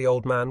feared that the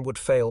old man would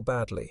fail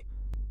badly.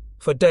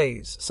 For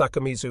days,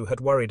 Sakomizu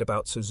had worried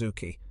about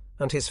Suzuki,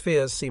 and his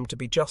fears seemed to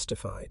be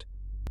justified.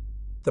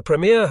 The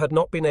Premier had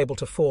not been able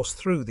to force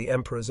through the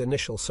Emperor's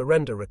initial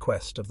surrender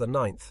request of the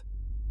 9th.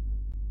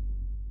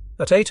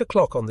 At 8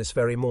 o'clock on this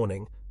very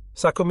morning,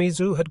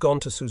 Sakomizu had gone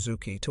to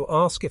Suzuki to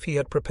ask if he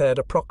had prepared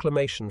a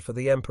proclamation for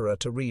the Emperor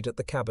to read at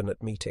the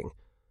cabinet meeting.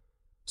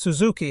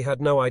 Suzuki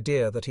had no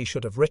idea that he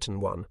should have written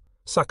one.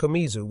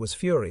 Sakomizu was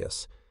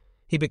furious.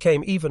 He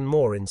became even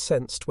more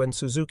incensed when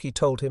Suzuki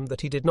told him that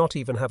he did not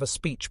even have a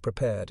speech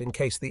prepared in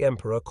case the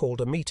Emperor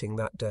called a meeting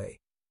that day.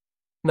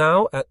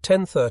 Now, at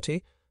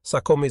 10:30,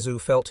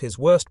 Sakomizu felt his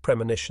worst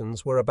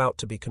premonitions were about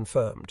to be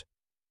confirmed.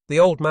 The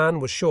old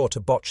man was sure to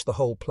botch the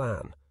whole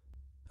plan.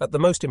 At the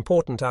most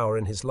important hour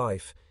in his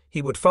life,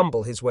 he would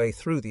fumble his way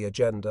through the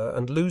agenda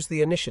and lose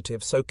the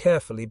initiative so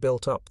carefully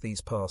built up these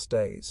past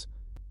days.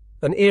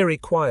 An eerie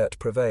quiet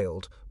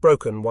prevailed,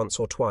 broken once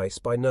or twice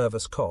by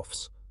nervous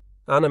coughs.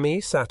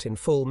 Anami sat in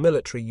full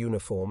military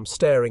uniform,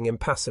 staring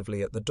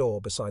impassively at the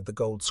door beside the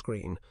gold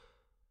screen.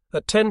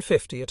 At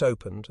 10:50 it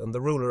opened, and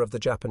the ruler of the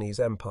Japanese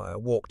Empire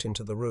walked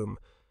into the room.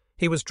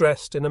 He was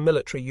dressed in a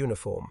military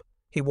uniform.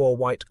 He wore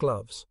white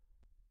gloves.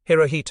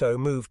 Hirohito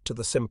moved to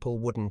the simple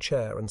wooden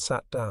chair and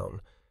sat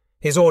down.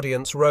 His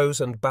audience rose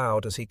and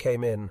bowed as he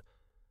came in.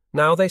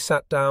 Now they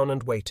sat down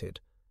and waited.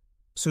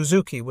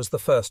 Suzuki was the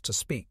first to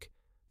speak.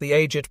 The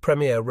aged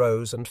premier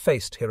rose and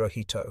faced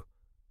Hirohito.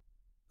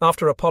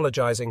 After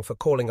apologizing for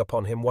calling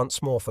upon him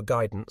once more for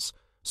guidance,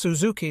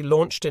 Suzuki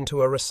launched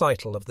into a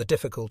recital of the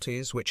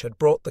difficulties which had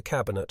brought the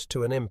cabinet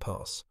to an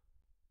impasse.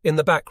 In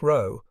the back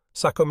row,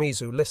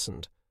 Sakomizu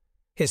listened.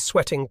 His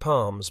sweating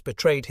palms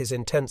betrayed his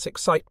intense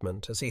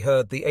excitement as he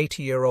heard the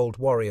 80-year-old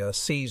warrior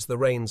seize the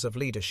reins of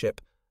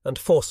leadership and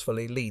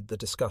forcefully lead the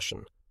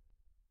discussion.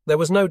 There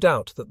was no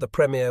doubt that the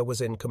premier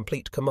was in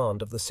complete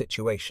command of the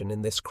situation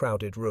in this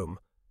crowded room.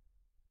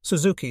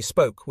 Suzuki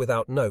spoke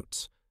without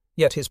notes,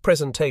 yet his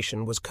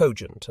presentation was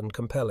cogent and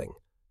compelling.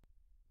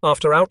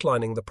 After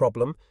outlining the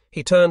problem,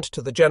 he turned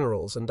to the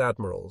generals and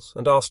admirals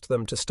and asked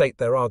them to state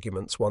their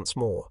arguments once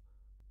more.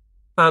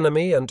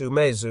 Anami and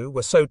Umezu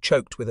were so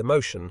choked with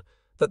emotion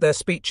that their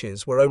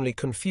speeches were only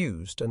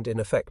confused and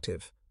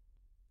ineffective.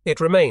 It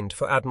remained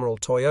for Admiral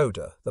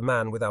Toyoda, the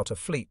man without a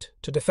fleet,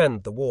 to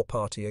defend the war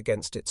party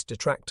against its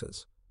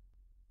detractors.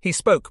 He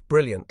spoke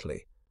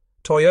brilliantly.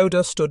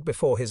 Toyoda stood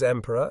before his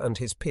emperor and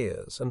his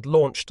peers and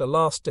launched a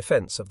last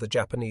defense of the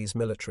Japanese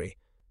military.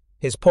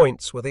 His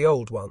points were the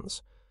old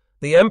ones.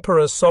 The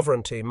emperor's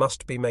sovereignty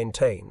must be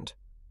maintained.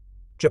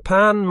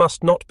 Japan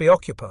must not be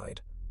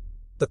occupied.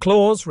 The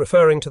clause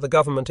referring to the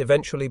government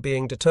eventually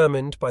being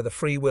determined by the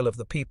free will of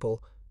the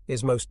people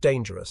is most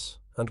dangerous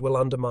and will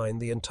undermine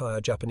the entire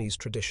Japanese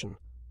tradition.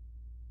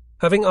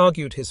 Having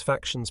argued his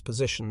faction's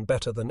position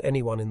better than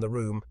anyone in the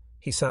room,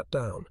 he sat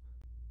down.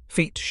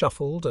 Feet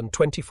shuffled and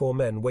 24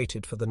 men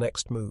waited for the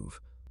next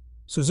move.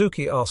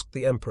 Suzuki asked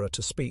the emperor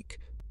to speak.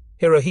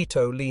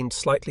 Hirohito leaned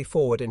slightly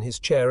forward in his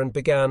chair and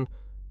began,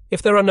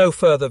 "If there are no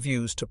further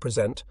views to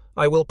present,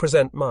 I will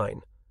present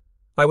mine.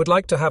 I would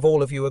like to have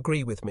all of you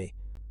agree with me.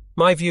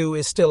 My view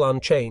is still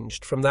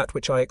unchanged from that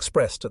which I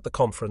expressed at the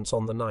conference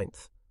on the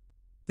 9th.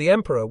 The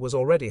Emperor was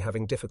already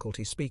having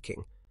difficulty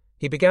speaking.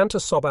 He began to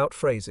sob out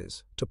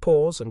phrases, to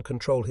pause and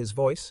control his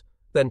voice,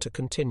 then to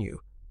continue.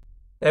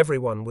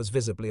 Everyone was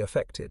visibly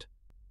affected.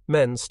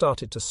 Men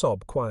started to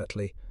sob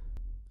quietly.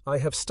 I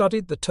have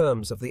studied the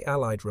terms of the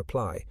Allied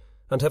reply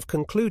and have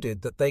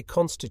concluded that they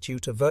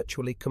constitute a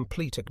virtually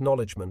complete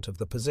acknowledgement of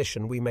the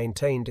position we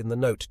maintained in the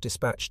note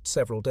dispatched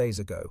several days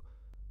ago.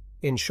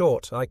 In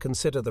short, I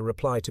consider the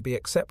reply to be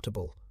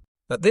acceptable.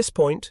 At this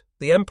point,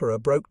 the Emperor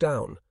broke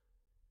down.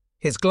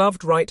 His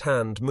gloved right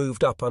hand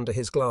moved up under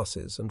his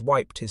glasses and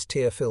wiped his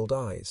tear-filled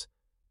eyes.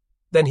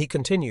 Then he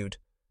continued,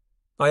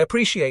 I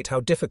appreciate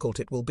how difficult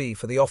it will be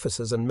for the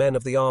officers and men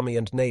of the Army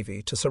and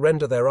Navy to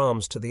surrender their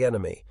arms to the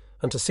enemy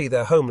and to see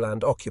their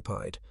homeland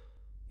occupied.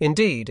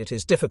 Indeed, it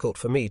is difficult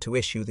for me to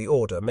issue the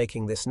order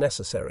making this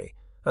necessary,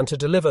 and to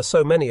deliver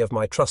so many of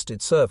my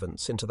trusted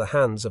servants into the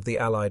hands of the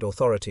Allied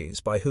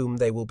authorities by whom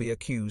they will be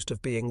accused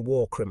of being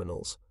war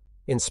criminals.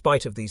 In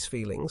spite of these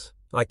feelings,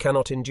 I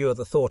cannot endure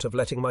the thought of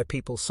letting my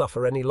people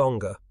suffer any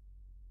longer.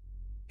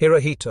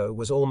 Hirohito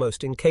was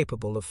almost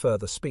incapable of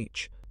further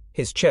speech.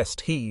 His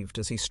chest heaved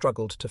as he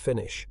struggled to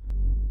finish.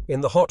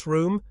 In the hot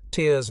room,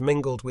 tears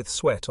mingled with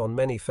sweat on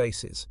many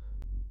faces.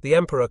 The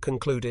Emperor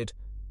concluded,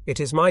 It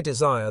is my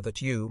desire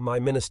that you, my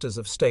ministers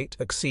of state,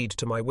 accede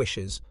to my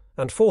wishes,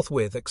 and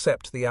forthwith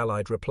accept the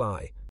Allied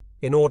reply.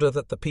 In order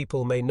that the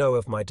people may know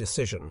of my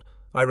decision,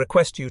 I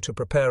request you to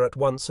prepare at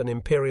once an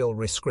imperial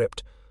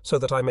rescript so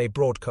that I may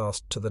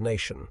broadcast to the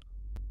nation.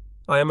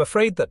 I am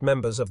afraid that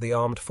members of the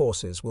armed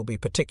forces will be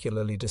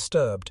particularly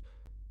disturbed.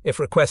 If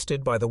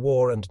requested by the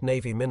War and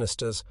Navy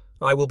ministers,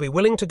 I will be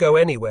willing to go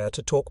anywhere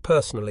to talk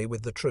personally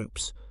with the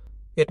troops.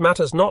 It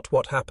matters not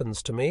what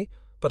happens to me,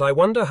 but I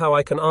wonder how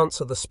I can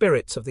answer the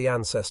spirits of the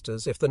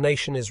ancestors if the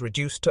nation is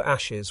reduced to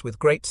ashes with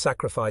great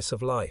sacrifice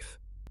of life.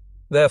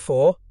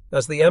 Therefore,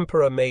 as the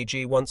Emperor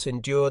Meiji once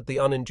endured the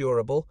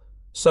unendurable,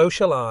 so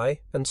shall I,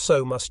 and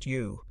so must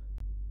you.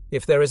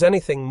 If there is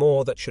anything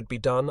more that should be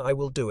done, I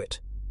will do it.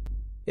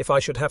 If I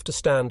should have to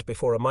stand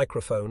before a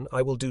microphone,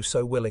 I will do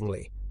so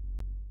willingly.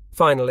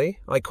 Finally,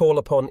 I call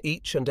upon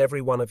each and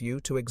every one of you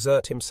to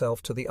exert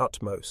himself to the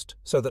utmost,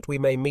 so that we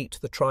may meet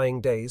the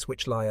trying days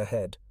which lie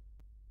ahead.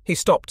 He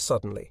stopped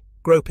suddenly,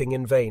 groping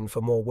in vain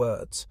for more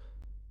words.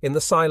 In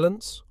the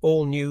silence,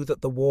 all knew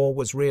that the war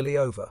was really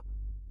over.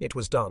 It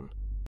was done.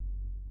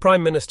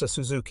 Prime Minister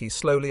Suzuki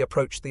slowly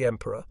approached the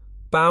Emperor,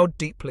 bowed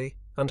deeply,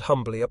 and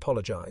humbly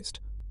apologized.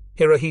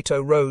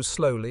 Hirohito rose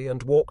slowly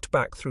and walked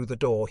back through the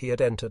door he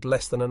had entered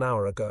less than an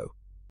hour ago.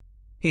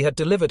 He had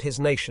delivered his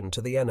nation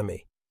to the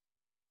enemy.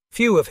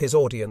 Few of his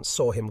audience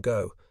saw him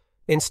go.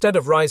 Instead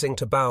of rising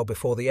to bow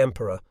before the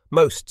Emperor,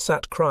 most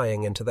sat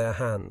crying into their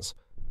hands.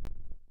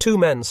 Two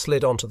men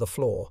slid onto the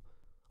floor.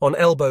 On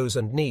elbows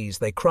and knees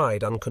they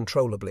cried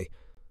uncontrollably.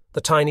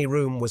 The tiny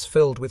room was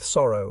filled with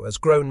sorrow as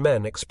grown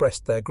men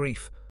expressed their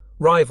grief.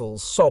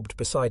 Rivals sobbed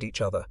beside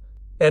each other.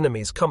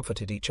 Enemies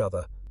comforted each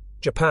other.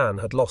 Japan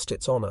had lost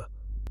its honor.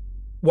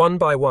 One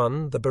by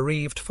one, the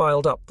bereaved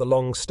filed up the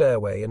long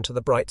stairway into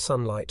the bright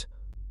sunlight.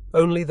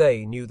 Only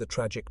they knew the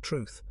tragic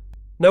truth.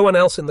 No one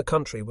else in the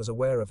country was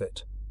aware of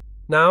it.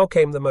 Now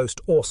came the most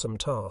awesome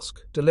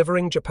task,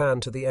 delivering Japan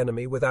to the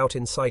enemy without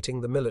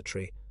inciting the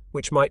military,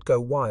 which might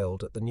go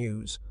wild at the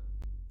news.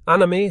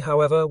 Anami,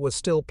 however, was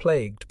still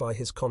plagued by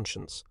his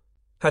conscience.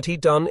 Had he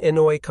done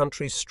Inoue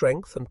country's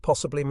strength and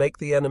possibly make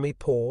the enemy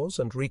pause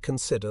and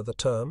reconsider the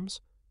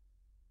terms?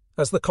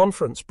 As the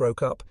conference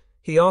broke up,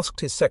 he asked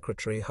his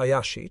secretary,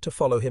 Hayashi, to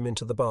follow him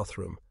into the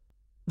bathroom.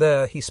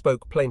 There he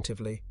spoke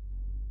plaintively.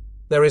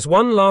 There is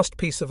one last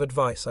piece of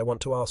advice I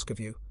want to ask of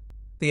you.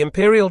 The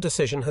imperial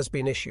decision has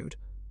been issued,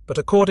 but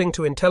according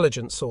to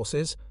intelligence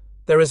sources,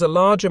 there is a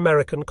large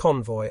American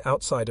convoy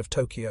outside of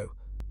Tokyo.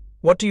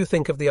 What do you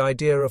think of the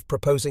idea of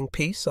proposing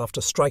peace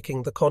after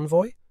striking the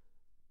convoy?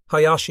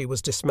 Hayashi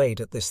was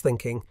dismayed at this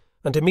thinking,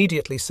 and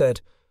immediately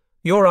said,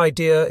 Your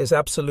idea is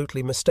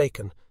absolutely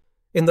mistaken.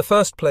 In the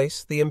first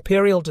place, the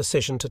imperial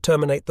decision to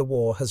terminate the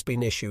war has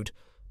been issued,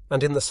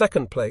 and in the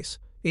second place,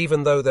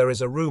 even though there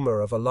is a rumor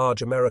of a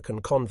large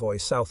American convoy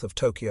south of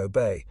Tokyo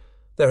Bay,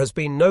 there has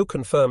been no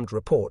confirmed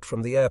report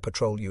from the air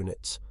patrol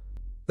units.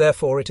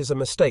 Therefore, it is a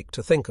mistake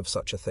to think of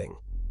such a thing.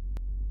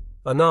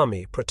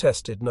 Anami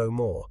protested no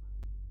more.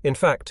 In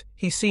fact,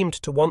 he seemed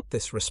to want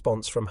this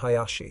response from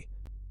Hayashi.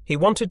 He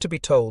wanted to be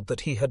told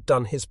that he had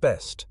done his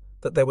best,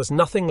 that there was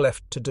nothing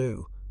left to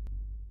do.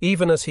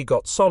 Even as he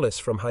got solace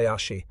from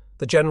Hayashi,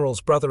 the general's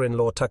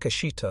brother-in-law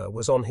Takeshita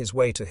was on his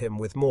way to him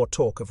with more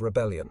talk of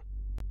rebellion.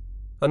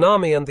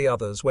 Anami and the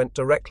others went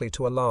directly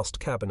to a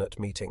last cabinet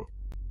meeting.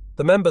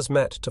 The members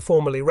met to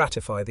formally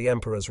ratify the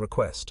emperor's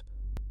request.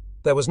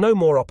 There was no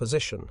more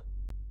opposition.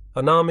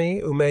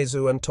 Anami,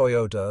 Umezu, and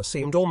Toyoda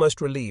seemed almost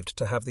relieved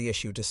to have the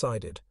issue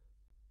decided.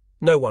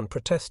 No one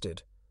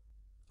protested.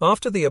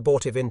 After the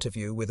abortive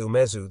interview with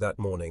Umezu that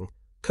morning,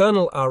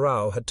 Colonel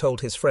Arao had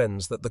told his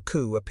friends that the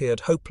coup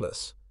appeared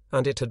hopeless,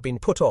 and it had been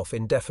put off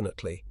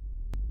indefinitely.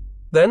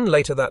 Then,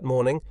 later that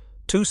morning,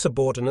 two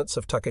subordinates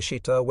of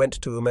Takeshita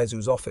went to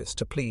Umezu's office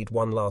to plead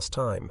one last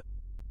time.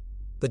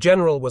 The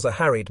general was a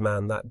harried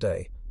man that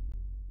day.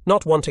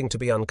 Not wanting to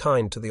be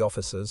unkind to the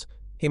officers,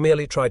 he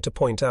merely tried to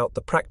point out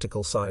the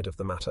practical side of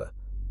the matter.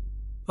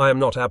 I am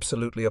not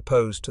absolutely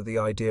opposed to the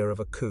idea of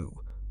a coup.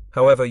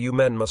 However, you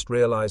men must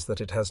realize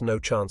that it has no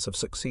chance of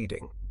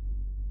succeeding.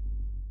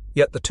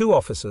 Yet the two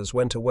officers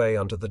went away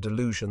under the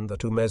delusion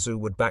that Umezu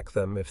would back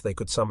them if they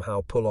could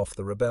somehow pull off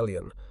the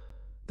rebellion.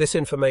 This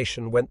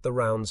information went the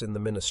rounds in the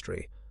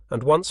ministry,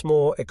 and once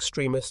more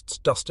extremists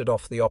dusted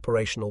off the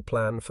operational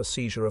plan for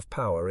seizure of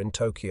power in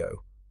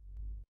Tokyo.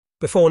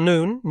 Before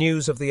noon,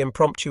 news of the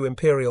impromptu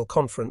imperial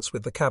conference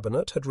with the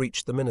cabinet had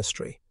reached the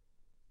ministry.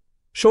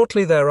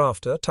 Shortly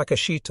thereafter,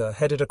 Takeshita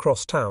headed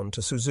across town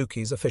to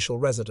Suzuki's official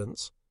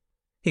residence.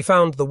 He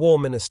found the war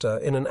minister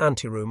in an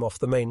anteroom off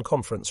the main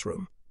conference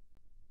room.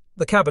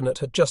 The cabinet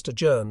had just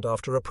adjourned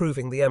after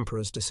approving the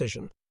emperor's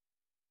decision.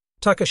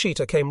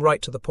 Takeshita came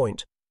right to the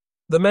point.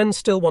 The men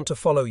still want to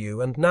follow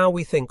you, and now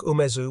we think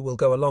Umezu will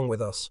go along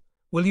with us.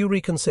 Will you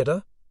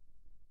reconsider?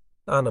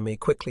 Anami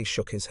quickly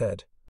shook his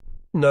head.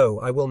 No,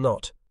 I will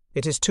not.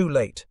 It is too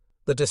late.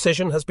 The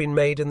decision has been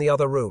made in the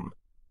other room.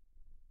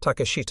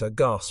 Takeshita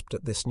gasped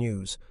at this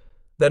news.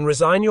 Then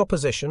resign your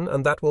position,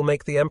 and that will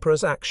make the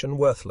emperor's action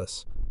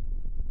worthless.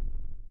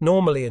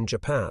 Normally in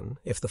Japan,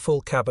 if the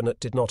full cabinet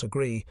did not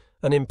agree,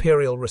 an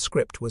imperial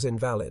rescript was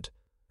invalid,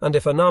 and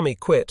if Anami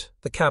quit,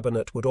 the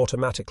cabinet would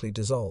automatically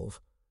dissolve.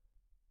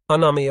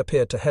 Anami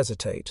appeared to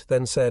hesitate,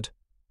 then said,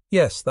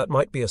 Yes, that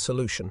might be a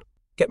solution.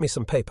 Get me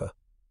some paper.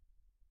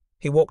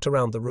 He walked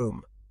around the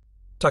room.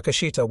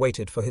 Takeshita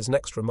waited for his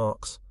next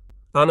remarks.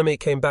 Anami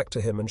came back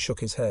to him and shook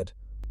his head.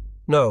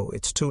 No,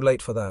 it's too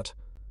late for that.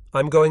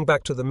 I'm going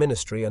back to the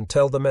ministry and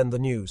tell the men the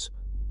news.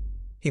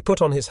 He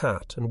put on his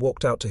hat and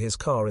walked out to his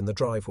car in the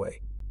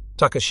driveway.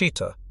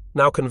 Takeshita,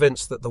 now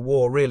convinced that the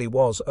war really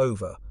was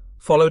over,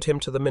 followed him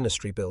to the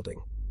ministry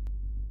building.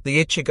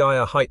 The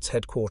Ichigaya Heights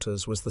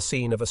headquarters was the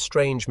scene of a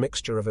strange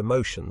mixture of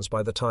emotions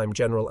by the time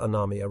General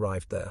Anami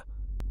arrived there.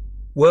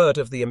 Word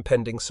of the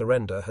impending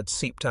surrender had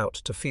seeped out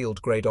to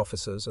field-grade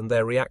officers, and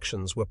their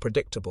reactions were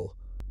predictable.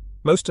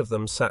 Most of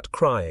them sat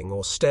crying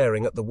or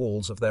staring at the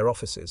walls of their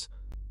offices.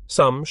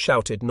 Some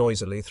shouted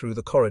noisily through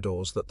the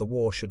corridors that the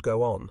war should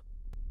go on.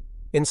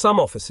 In some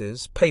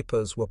offices,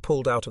 papers were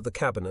pulled out of the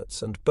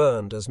cabinets and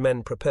burned as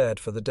men prepared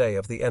for the day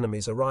of the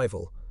enemy's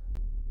arrival.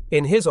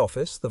 In his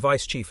office, the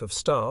Vice Chief of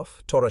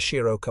Staff,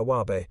 Torashiro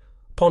Kawabe,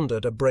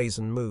 pondered a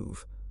brazen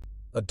move.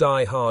 A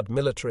die-hard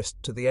militarist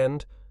to the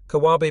end,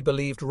 Kawabe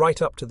believed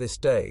right up to this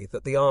day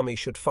that the army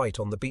should fight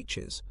on the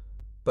beaches.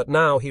 But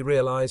now he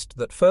realized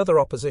that further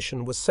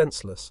opposition was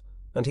senseless,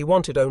 and he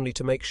wanted only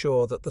to make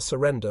sure that the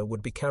surrender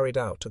would be carried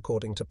out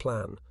according to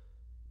plan.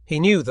 He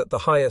knew that the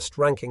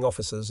highest-ranking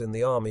officers in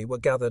the army were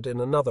gathered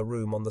in another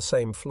room on the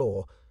same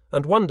floor,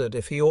 and wondered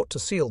if he ought to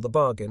seal the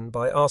bargain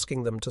by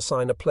asking them to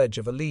sign a pledge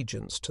of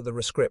allegiance to the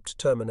rescript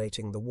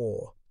terminating the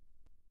war.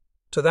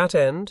 To that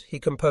end, he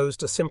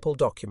composed a simple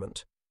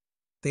document.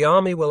 The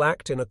army will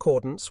act in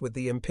accordance with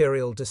the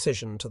imperial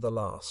decision to the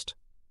last.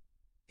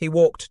 He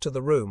walked to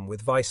the room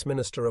with Vice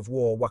Minister of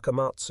War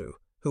Wakamatsu,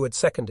 who had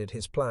seconded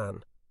his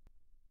plan.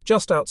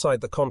 Just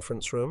outside the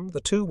conference room, the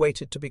two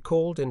waited to be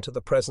called into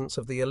the presence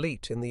of the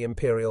elite in the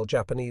Imperial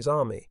Japanese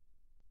Army.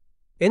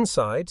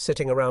 Inside,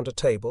 sitting around a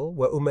table,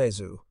 were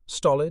Umezu,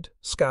 stolid,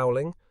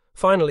 scowling,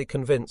 finally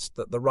convinced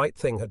that the right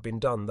thing had been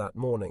done that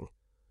morning;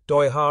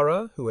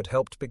 Doihara, who had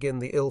helped begin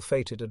the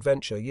ill-fated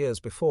adventure years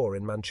before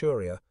in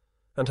Manchuria,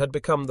 and had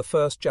become the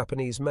first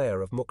Japanese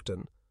mayor of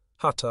Mukden;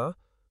 Hata,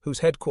 whose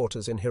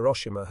headquarters in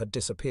Hiroshima had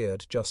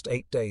disappeared just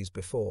 8 days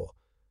before;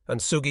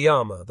 and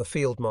Sugiyama, the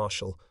field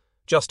marshal,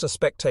 just a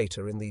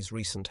spectator in these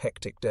recent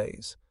hectic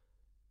days.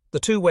 The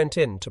two went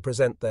in to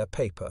present their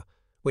paper,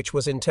 which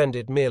was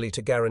intended merely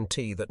to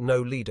guarantee that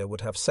no leader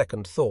would have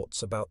second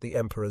thoughts about the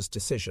emperor's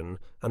decision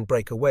and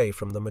break away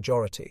from the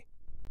majority.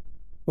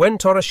 When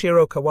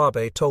Torashiro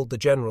Kawabe told the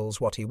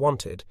generals what he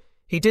wanted,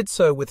 he did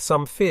so with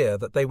some fear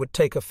that they would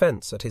take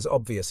offense at his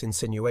obvious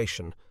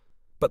insinuation,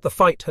 but the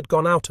fight had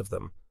gone out of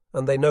them,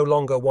 and they no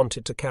longer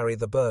wanted to carry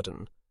the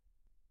burden.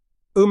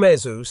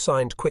 Umezu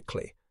signed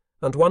quickly,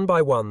 and one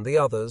by one the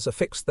others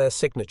affixed their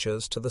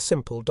signatures to the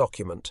simple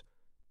document.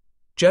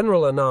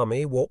 General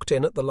Anami walked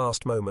in at the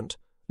last moment,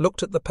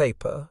 looked at the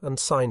paper, and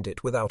signed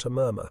it without a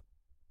murmur.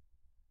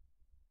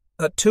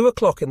 At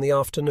 2:00 in the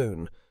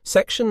afternoon,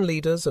 section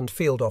leaders and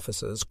field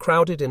officers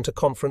crowded into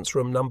conference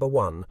room number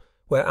 1,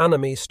 where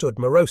Anami stood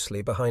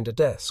morosely behind a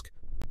desk.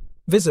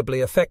 Visibly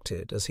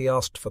affected as he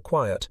asked for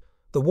quiet,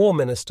 the war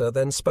minister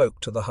then spoke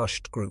to the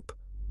hushed group.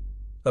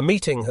 A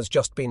meeting has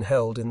just been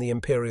held in the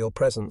imperial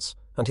presence,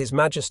 and His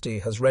Majesty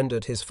has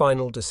rendered his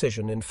final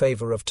decision in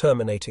favor of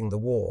terminating the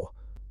war.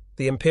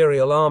 The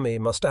Imperial Army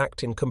must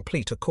act in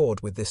complete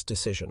accord with this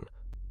decision.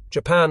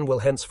 Japan will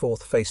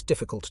henceforth face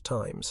difficult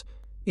times.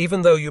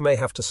 Even though you may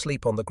have to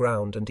sleep on the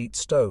ground and eat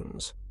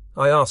stones,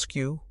 I ask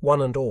you,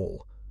 one and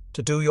all,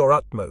 to do your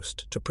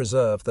utmost to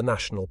preserve the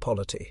national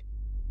polity.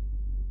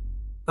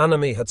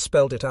 Anami had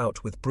spelled it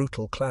out with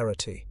brutal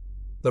clarity.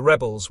 The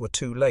rebels were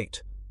too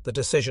late. The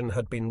decision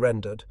had been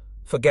rendered.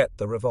 Forget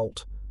the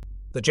revolt.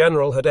 The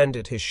general had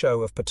ended his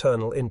show of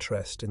paternal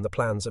interest in the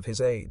plans of his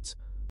aides.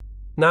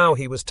 Now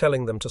he was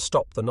telling them to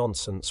stop the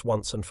nonsense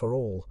once and for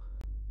all.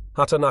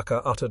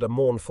 Hatanaka uttered a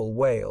mournful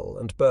wail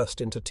and burst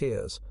into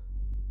tears.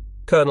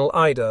 Colonel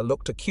Ida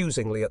looked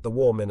accusingly at the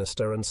war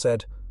minister and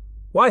said,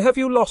 "Why have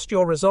you lost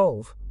your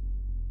resolve?"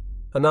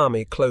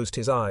 Anami closed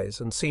his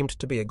eyes and seemed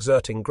to be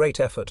exerting great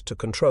effort to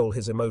control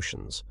his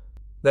emotions.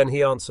 Then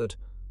he answered,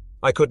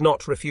 "I could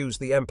not refuse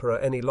the emperor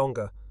any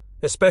longer,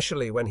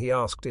 especially when he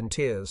asked in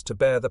tears to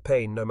bear the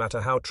pain no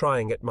matter how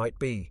trying it might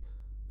be.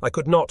 I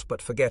could not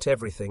but forget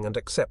everything and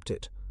accept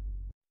it."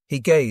 He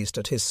gazed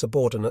at his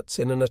subordinates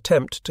in an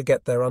attempt to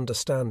get their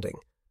understanding.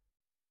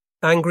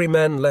 Angry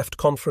men left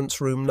conference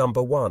room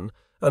number 1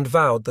 and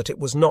vowed that it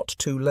was not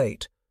too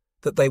late,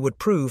 that they would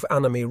prove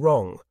Anami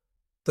wrong.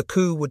 The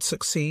coup would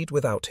succeed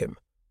without him.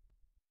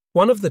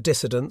 One of the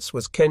dissidents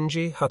was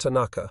Kenji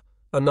Hatanaka,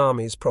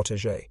 Anami's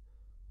protégé.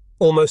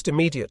 Almost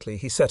immediately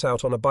he set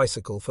out on a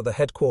bicycle for the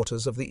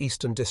headquarters of the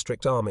Eastern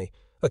District Army,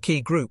 a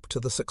key group to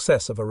the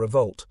success of a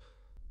revolt.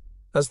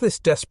 As this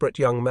desperate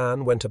young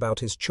man went about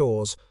his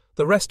chores,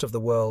 the rest of the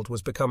world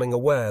was becoming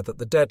aware that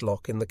the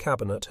deadlock in the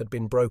cabinet had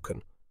been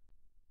broken.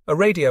 A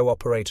radio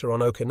operator on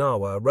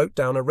Okinawa wrote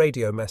down a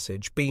radio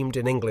message beamed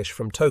in English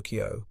from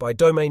Tokyo by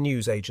Domei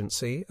News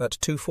Agency at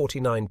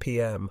 2:49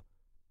 p.m.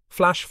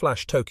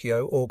 Flash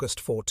Tokyo, August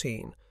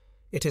 14.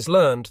 It is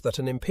learned that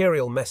an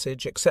imperial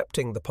message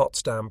accepting the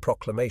Potsdam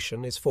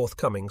Proclamation is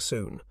forthcoming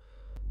soon.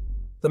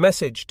 The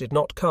message did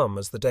not come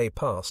as the day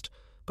passed,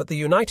 but the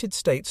United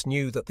States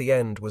knew that the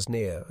end was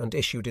near and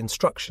issued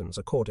instructions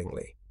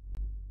accordingly.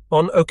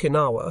 On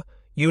Okinawa,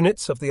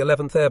 units of the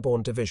 11th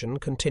Airborne Division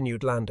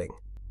continued landing.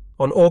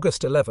 On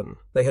August 11,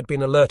 they had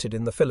been alerted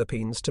in the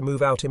Philippines to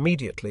move out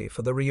immediately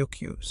for the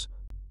Ryukyus.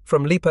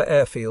 From Lipa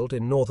Airfield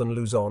in northern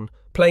Luzon,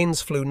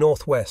 planes flew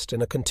northwest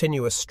in a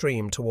continuous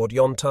stream toward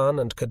Yontan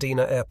and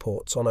Kadena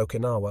airports on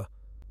Okinawa.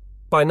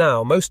 By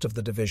now, most of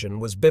the division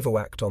was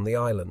bivouacked on the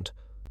island.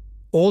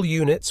 All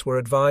units were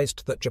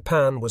advised that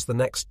Japan was the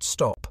next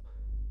stop.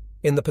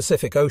 In the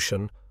Pacific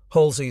Ocean,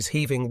 Halsey's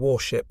heaving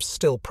warships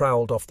still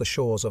prowled off the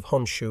shores of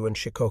Honshu and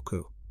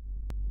Shikoku.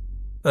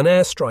 An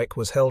airstrike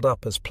was held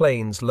up as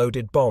planes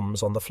loaded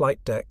bombs on the flight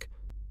deck.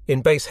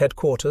 In base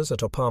headquarters at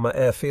Opama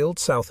Airfield,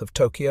 south of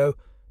Tokyo,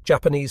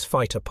 Japanese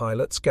fighter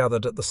pilots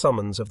gathered at the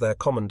summons of their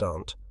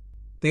commandant.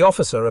 The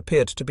officer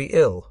appeared to be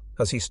ill,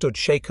 as he stood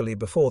shakily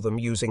before them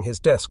using his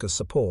desk as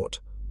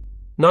support.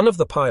 None of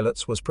the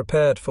pilots was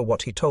prepared for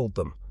what he told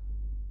them.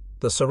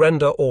 The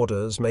surrender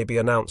orders may be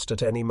announced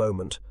at any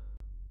moment.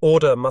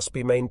 Order must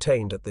be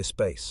maintained at this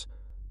base.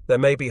 There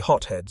may be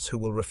hotheads who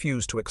will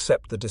refuse to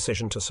accept the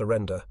decision to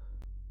surrender.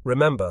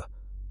 Remember,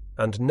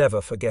 and never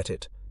forget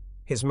it,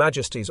 His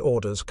Majesty's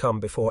orders come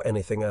before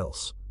anything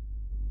else.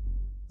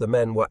 The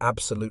men were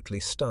absolutely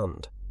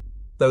stunned.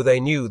 Though they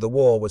knew the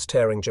war was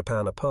tearing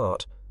Japan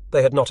apart,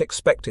 they had not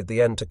expected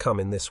the end to come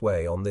in this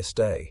way on this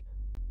day.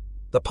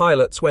 The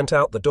pilots went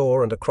out the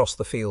door and across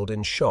the field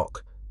in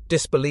shock,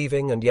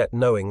 disbelieving and yet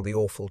knowing the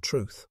awful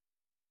truth.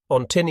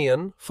 On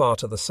Tinian, far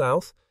to the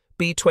south,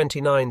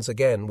 B-29s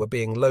again were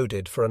being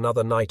loaded for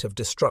another night of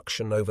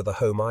destruction over the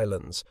home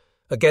islands,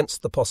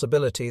 against the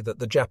possibility that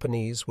the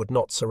Japanese would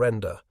not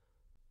surrender.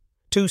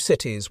 2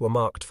 cities were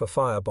marked for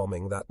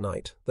firebombing that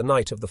night, the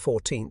night of the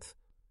 14th.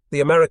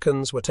 The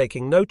Americans were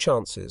taking no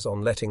chances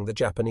on letting the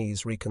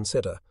Japanese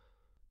reconsider.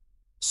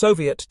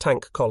 Soviet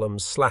tank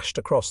columns slashed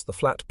across the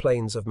flat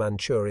plains of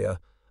Manchuria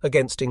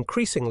against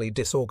increasingly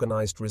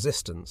disorganized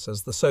resistance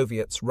as the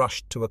Soviets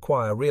rushed to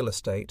acquire real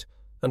estate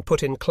and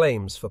put in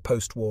claims for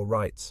post-war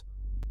rights.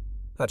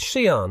 At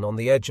Xi'an, on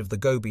the edge of the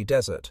Gobi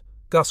Desert,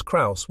 Gus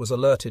Kraus was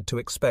alerted to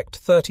expect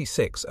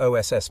 36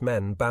 OSS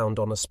men bound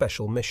on a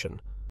special mission.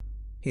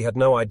 He had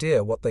no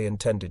idea what they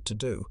intended to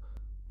do.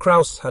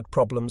 Kraus had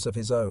problems of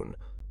his own.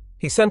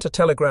 He sent a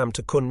telegram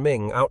to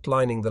Kunming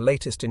outlining the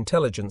latest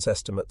intelligence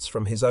estimates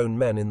from his own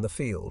men in the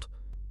field.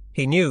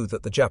 He knew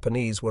that the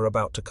Japanese were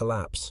about to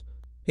collapse.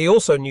 He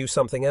also knew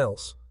something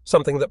else,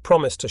 something that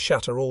promised to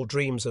shatter all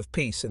dreams of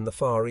peace in the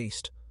Far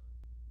East.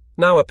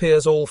 Now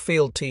appears all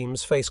field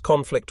teams face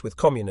conflict with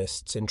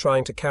communists in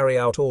trying to carry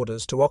out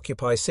orders to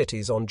occupy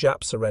cities on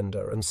Jap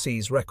surrender and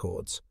seize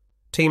records.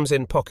 Teams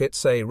in pocket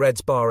say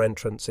Reds bar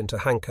entrance into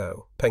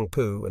Hankou,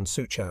 Pengpu and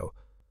Suqiao.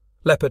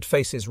 Leopard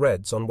faces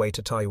Reds on way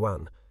to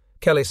Taiwan.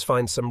 Kellis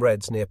finds some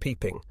Reds near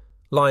Peeping.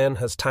 Lion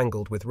has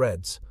tangled with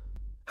Reds.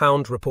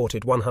 Hound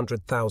reported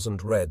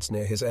 100,000 Reds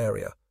near his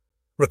area.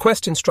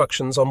 Request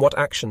instructions on what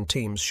action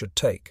teams should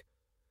take.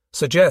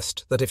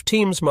 Suggest that if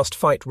teams must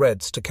fight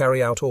Reds to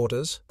carry out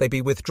orders, they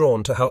be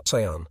withdrawn to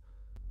Haotsayan.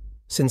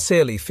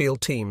 Sincerely, field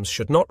teams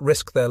should not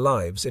risk their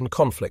lives in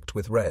conflict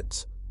with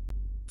Reds.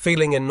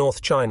 Feeling in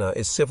North China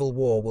is civil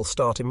war will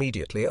start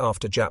immediately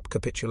after Jap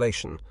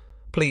capitulation.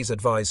 Please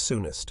advise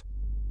soonest.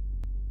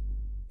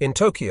 In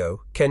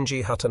Tokyo,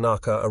 Kenji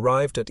Hatanaka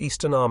arrived at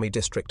Eastern Army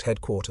District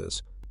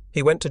headquarters.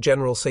 He went to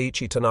General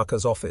Seiichi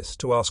Tanaka's office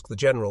to ask the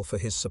general for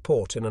his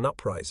support in an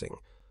uprising.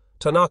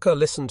 Tanaka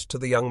listened to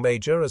the young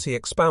major as he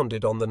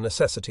expounded on the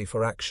necessity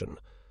for action.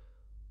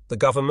 The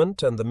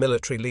government and the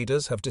military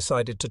leaders have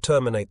decided to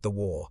terminate the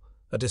war,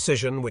 a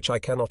decision which I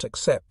cannot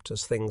accept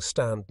as things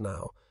stand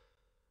now.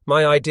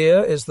 My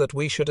idea is that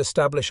we should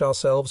establish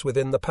ourselves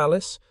within the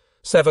palace,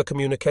 sever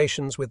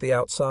communications with the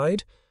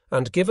outside,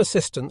 and give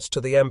assistance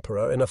to the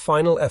Emperor in a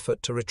final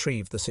effort to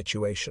retrieve the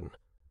situation.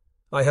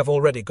 I have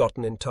already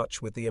gotten in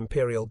touch with the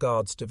Imperial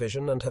Guards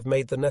Division and have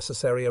made the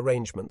necessary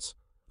arrangements.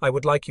 I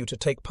would like you to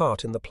take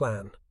part in the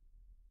plan."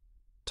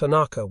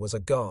 Tanaka was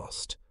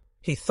aghast.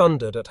 He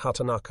thundered at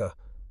Hatanaka.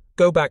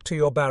 "Go back to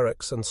your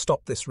barracks and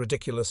stop this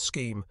ridiculous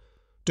scheme.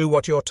 Do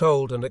what you're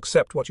told and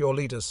accept what your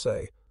leaders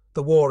say.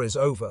 The war is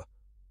over."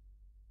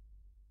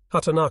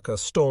 Hatanaka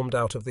stormed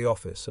out of the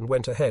office and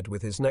went ahead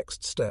with his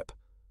next step.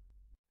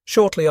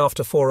 Shortly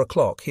after 4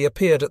 o'clock, he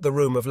appeared at the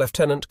room of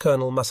Lieutenant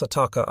Colonel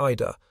Masataka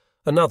Ida,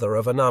 another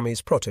of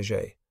Anami's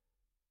protégé.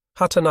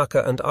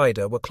 Hatanaka and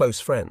Ida were close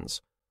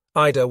friends.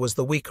 Ida was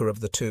the weaker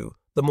of the two,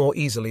 the more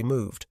easily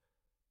moved.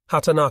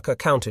 Hatanaka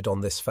counted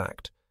on this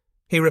fact.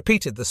 He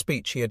repeated the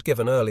speech he had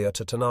given earlier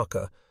to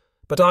Tanaka,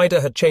 but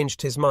Ida had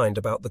changed his mind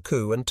about the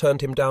coup and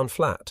turned him down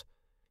flat.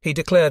 He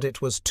declared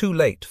it was too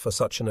late for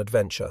such an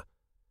adventure.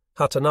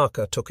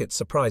 Hatanaka took it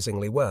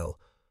surprisingly well.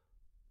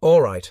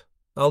 "All right,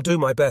 I'll do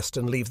my best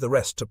and leave the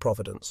rest to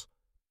Providence."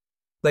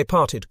 They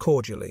parted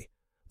cordially.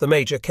 The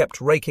major kept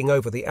raking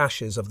over the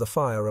ashes of the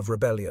fire of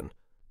rebellion.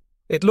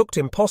 It looked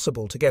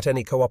impossible to get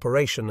any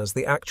cooperation as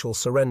the actual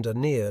surrender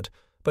neared,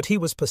 but he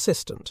was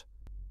persistent.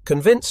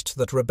 Convinced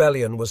that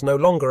rebellion was no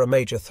longer a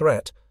major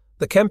threat,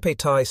 the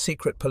Kempeitai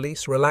secret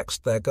police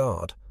relaxed their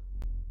guard.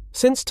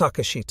 Since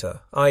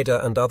Takashita,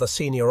 Ida and other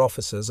senior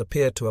officers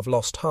appeared to have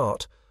lost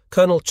heart,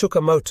 Colonel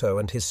Tsukamoto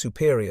and his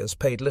superiors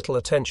paid little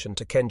attention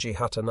to Kenji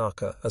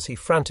Hatanaka as he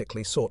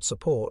frantically sought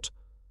support.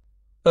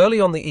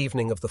 Early on the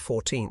evening of the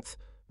 14th,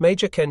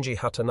 Major Kenji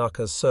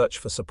Hatanaka's search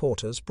for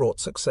supporters brought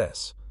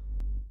success.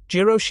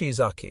 Jiro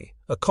Shizaki,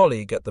 a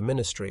colleague at the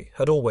ministry,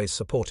 had always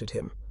supported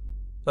him.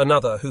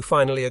 Another who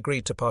finally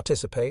agreed to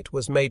participate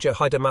was Major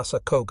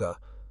Hidemasa Koga,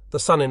 the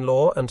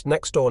son-in-law and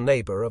next-door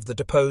neighbor of the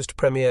deposed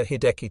Premier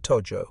Hideki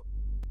Tojo.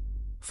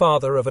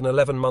 Father of an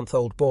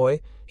 11-month-old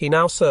boy, he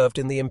now served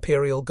in the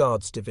Imperial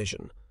Guards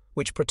Division,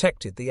 which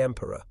protected the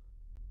Emperor.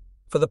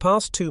 For the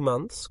past 2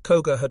 months,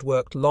 Koga had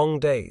worked long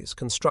days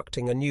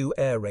constructing a new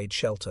air raid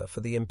shelter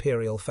for the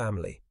imperial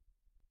family.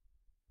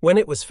 When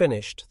it was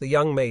finished, the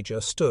young major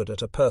stood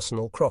at a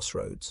personal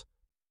crossroads.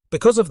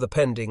 Because of the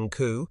pending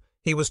coup,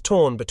 he was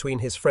torn between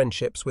his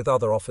friendships with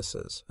other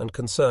officers and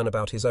concern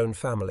about his own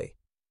family.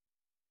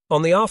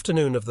 On the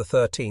afternoon of the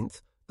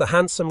 13th, the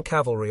handsome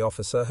cavalry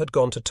officer had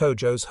gone to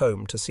Tojo's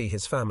home to see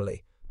his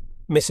family.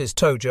 Mrs.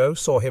 Tojo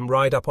saw him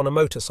ride up on a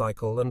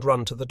motorcycle and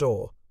run to the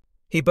door.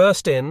 He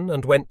burst in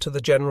and went to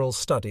the general's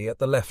study at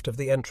the left of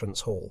the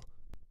entrance hall.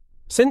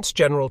 Since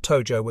General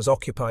Tojo was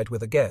occupied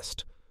with a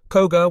guest,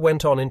 Koga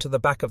went on into the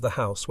back of the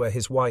house where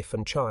his wife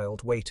and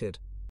child waited.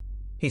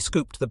 He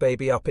scooped the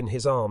baby up in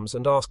his arms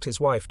and asked his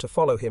wife to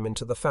follow him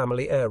into the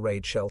family air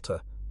raid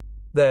shelter.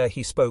 There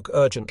he spoke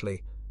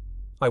urgently.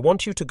 "I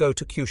want you to go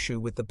to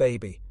Kyushu with the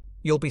baby.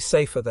 You'll be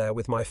safer there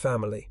with my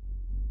family."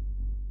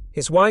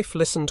 His wife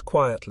listened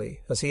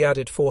quietly as he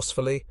added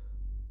forcefully,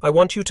 "I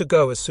want you to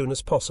go as soon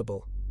as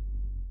possible."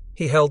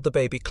 He held the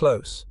baby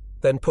close,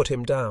 then put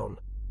him down.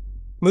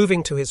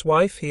 Moving to his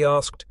wife, he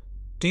asked,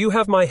 "Do you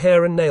have my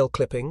hair and nail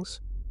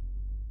clippings?"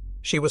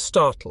 She was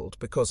startled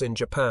because in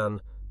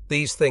Japan,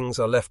 these things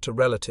are left to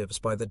relatives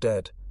by the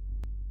dead.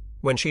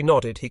 When she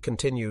nodded, he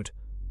continued,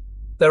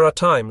 "There are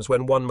times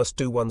when one must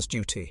do one's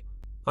duty.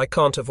 I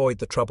can't avoid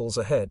the troubles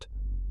ahead."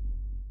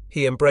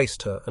 He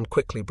embraced her and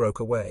quickly broke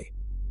away.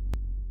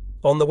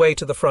 On the way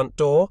to the front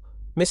door,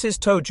 Mrs.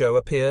 Tojo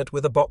appeared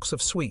with a box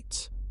of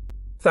sweets.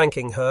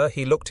 Thanking her,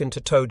 he looked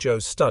into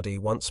Tojo's study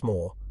once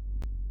more.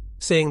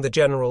 Seeing the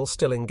general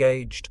still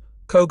engaged,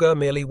 Koga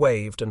merely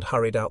waved and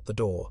hurried out the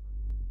door.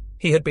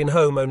 He had been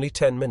home only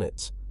 10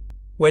 minutes.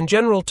 When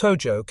General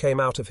Tojo came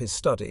out of his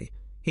study,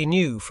 he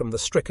knew from the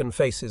stricken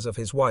faces of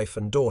his wife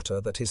and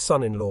daughter that his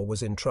son-in-law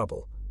was in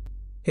trouble.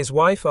 His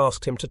wife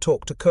asked him to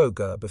talk to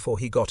Koga before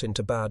he got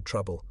into bad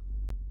trouble.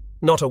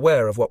 Not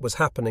aware of what was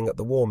happening at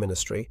the War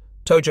Ministry,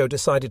 Tojo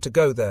decided to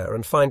go there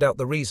and find out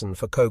the reason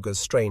for Koga's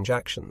strange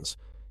actions.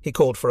 He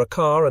called for a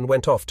car and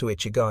went off to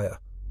Ichigaya.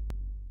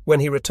 When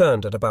he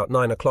returned at about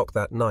 9 o'clock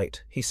that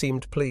night, he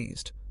seemed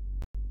pleased.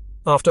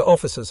 After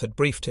officers had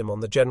briefed him on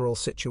the general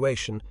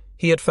situation,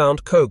 he had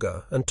found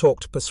Koga and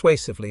talked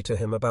persuasively to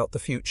him about the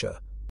future.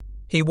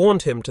 He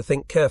warned him to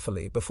think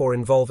carefully before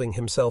involving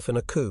himself in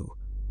a coup.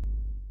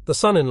 The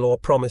son-in-law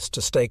promised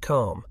to stay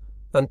calm,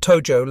 and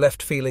Tojo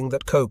left feeling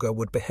that Koga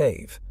would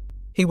behave.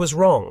 He was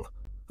wrong.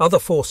 Other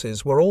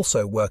forces were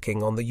also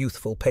working on the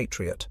youthful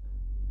patriot.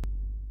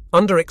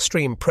 Under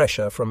extreme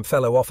pressure from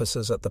fellow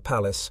officers at the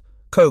palace,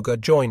 Koga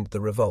joined the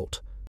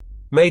revolt.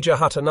 Major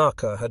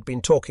Hatanaka had been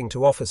talking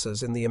to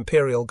officers in the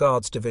Imperial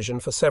Guards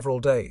Division for several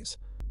days.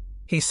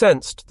 He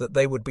sensed that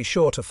they would be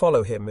sure to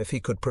follow him if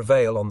he could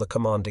prevail on the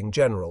commanding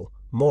general,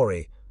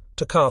 Mori,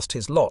 to cast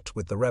his lot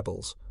with the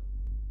rebels.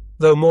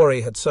 Though Mori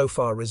had so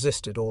far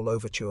resisted all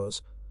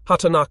overtures,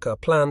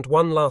 Hatanaka planned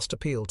one last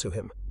appeal to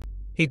him.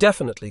 He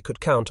definitely could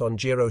count on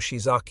Jiro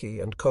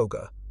Shizaki and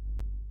Koga.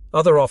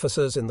 Other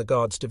officers in the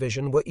Guards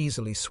Division were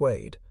easily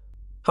swayed.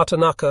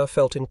 Hatanaka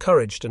felt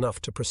encouraged enough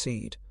to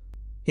proceed.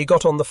 He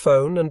got on the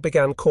phone and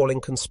began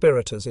calling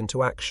conspirators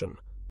into action.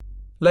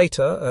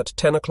 Later, at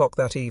 10 o'clock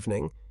that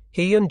evening,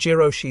 he and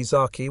Jiro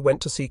Shizaki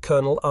went to see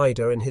Colonel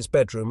Ida in his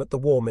bedroom at the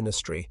War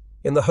Ministry,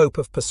 in the hope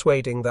of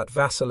persuading that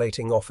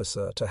vacillating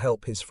officer to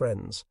help his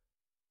friends.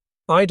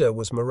 Ida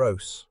was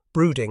morose,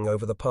 brooding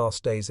over the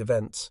past day's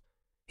events.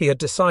 He had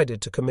decided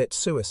to commit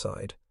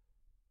suicide.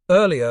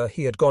 Earlier,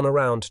 he had gone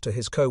around to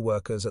his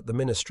co-workers at the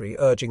ministry,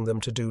 urging them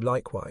to do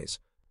likewise.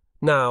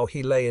 Now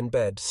he lay in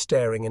bed,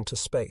 staring into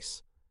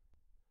space.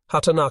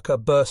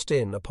 Hatanaka burst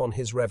in upon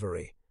his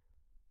reverie.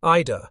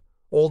 "Ida,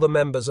 all the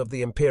members of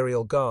the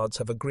Imperial Guards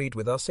have agreed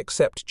with us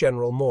except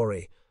General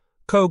Mori.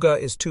 Koga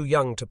is too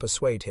young to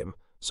persuade him,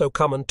 so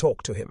come and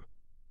talk to him."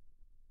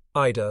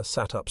 Ida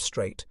sat up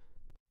straight.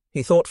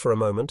 He thought for a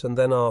moment and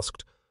then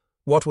asked,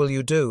 "What will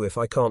you do if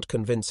I can't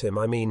convince him?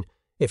 I mean,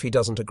 if he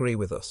doesn't agree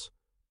with us.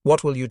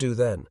 What will you do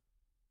then?"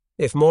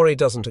 "If Mori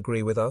doesn't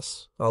agree with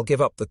us, I'll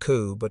give up the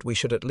coup, but we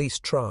should at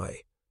least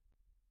try."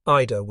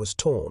 Ida was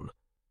torn.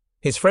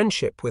 His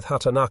friendship with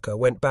Hatanaka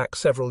went back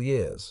several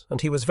years,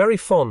 and he was very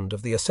fond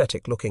of the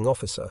ascetic-looking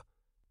officer.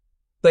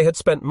 They had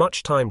spent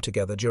much time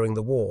together during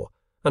the war,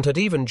 and had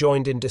even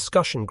joined in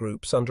discussion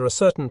groups under a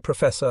certain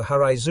Professor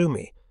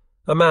Haraizumi,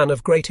 a man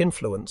of great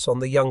influence on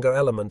the younger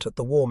element at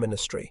the War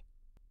Ministry.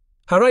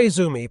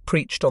 Haraizumi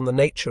preached on the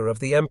nature of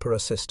the emperor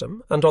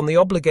system and on the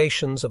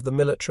obligations of the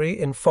military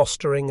in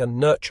fostering and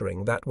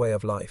nurturing that way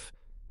of life.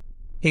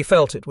 He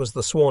felt it was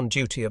the sworn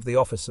duty of the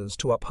officers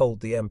to uphold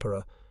the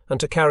emperor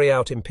and to carry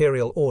out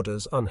imperial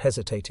orders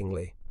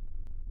unhesitatingly.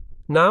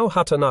 Now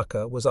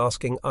Hatanaka was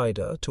asking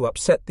Ida to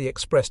upset the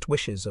expressed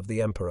wishes of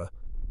the emperor.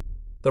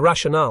 The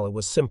rationale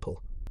was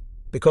simple.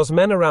 Because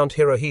men around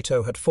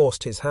Hirohito had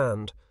forced his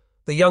hand,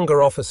 the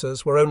younger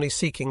officers were only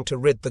seeking to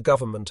rid the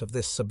government of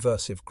this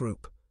subversive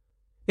group.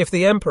 If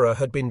the emperor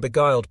had been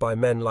beguiled by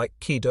men like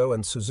Kido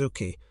and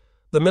Suzuki,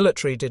 the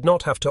military did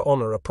not have to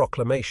honor a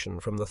proclamation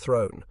from the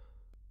throne.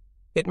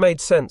 It made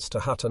sense to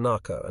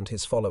Hatanaka and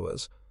his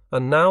followers,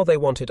 and now they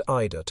wanted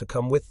Ida to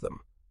come with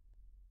them.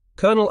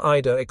 Colonel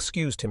Ida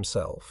excused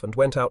himself and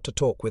went out to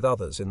talk with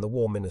others in the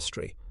War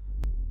Ministry.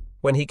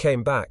 When he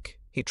came back,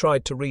 he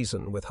tried to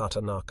reason with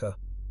Hatanaka.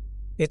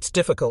 "It's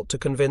difficult to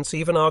convince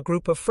even our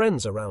group of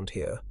friends around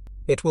here.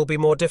 It will be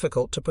more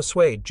difficult to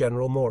persuade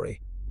General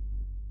Mori."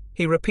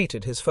 He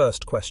repeated his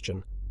first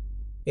question.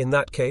 "In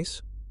that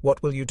case,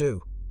 what will you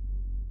do?"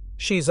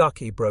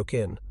 Shizaki broke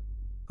in.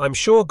 "I'm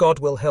sure God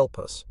will help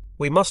us.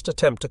 We must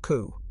attempt a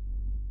coup."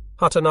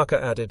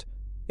 Hatanaka added,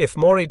 "If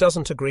Mori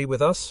doesn't agree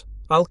with us,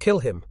 I'll kill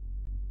him."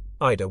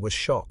 Ida was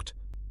shocked.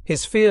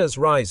 His fears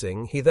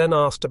rising, he then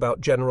asked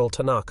about General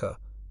Tanaka,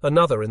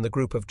 another in the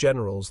group of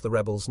generals the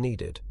rebels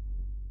needed.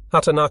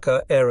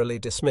 Hatanaka airily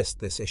dismissed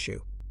this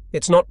issue.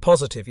 "It's not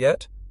positive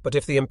yet, but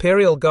if the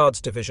Imperial Guards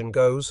Division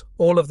goes,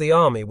 all of the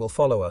army will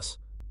follow us.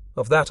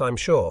 Of that I'm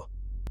sure."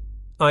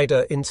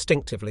 Ida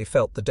instinctively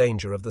felt the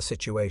danger of the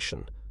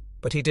situation,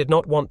 but he did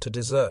not want to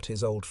desert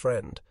his old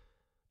friend.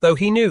 Though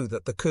he knew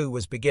that the coup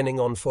was beginning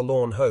on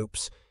forlorn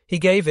hopes, he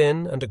gave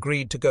in and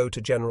agreed to go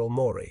to General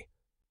Mori.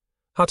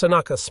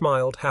 Hatanaka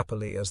smiled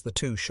happily as the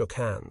two shook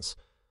hands.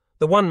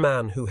 The one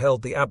man who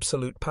held the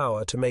absolute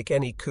power to make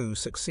any coup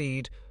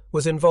succeed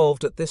was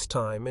involved at this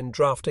time in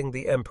drafting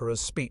the emperor's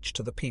speech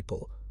to the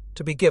people,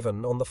 to be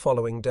given on the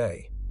following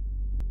day.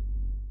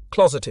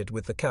 Closeted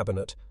with the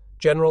cabinet,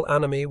 General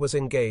Anami was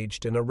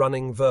engaged in a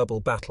running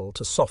verbal battle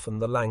to soften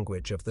the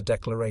language of the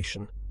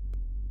declaration.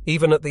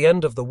 Even at the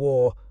end of the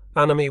war,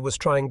 Anami was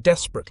trying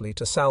desperately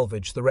to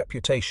salvage the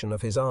reputation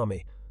of his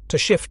army, to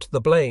shift the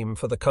blame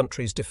for the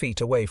country's defeat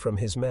away from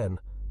his men.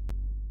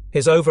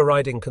 His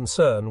overriding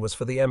concern was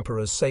for the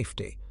emperor's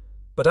safety,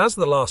 but as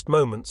the last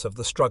moments of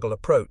the struggle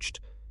approached,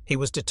 he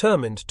was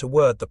determined to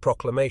word the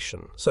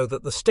proclamation so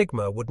that the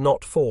stigma would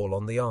not fall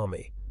on the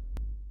army.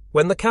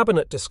 When the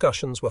cabinet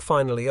discussions were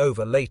finally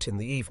over late in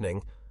the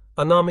evening,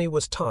 Anami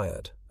was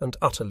tired and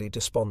utterly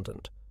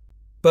despondent.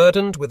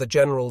 Burdened with a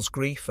general's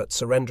grief at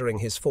surrendering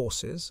his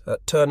forces,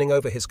 at turning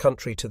over his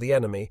country to the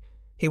enemy,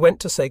 he went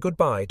to say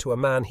goodbye to a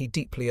man he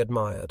deeply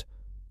admired,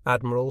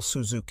 Admiral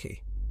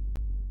Suzuki.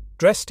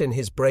 Dressed in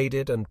his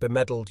braided and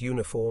bemedaled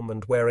uniform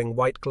and wearing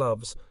white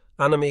gloves,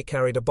 Anami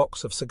carried a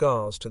box of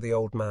cigars to the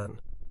old man.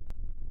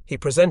 He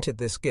presented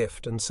this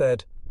gift and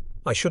said,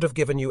 "I should have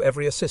given you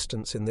every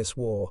assistance in this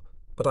war,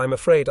 but I'm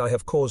afraid I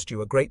have caused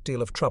you a great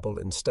deal of trouble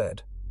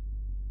instead."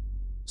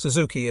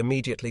 Suzuki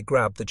immediately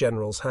grabbed the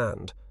general's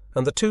hand,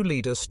 and the two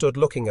leaders stood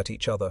looking at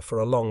each other for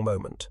a long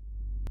moment.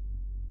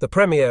 The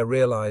premier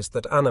realized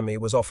that Anami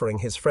was offering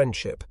his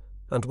friendship,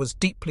 and was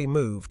deeply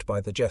moved by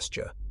the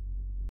gesture.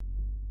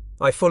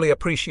 "I fully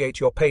appreciate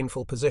your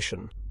painful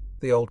position,"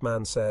 the old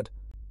man said.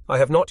 "I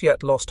have not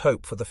yet lost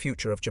hope for the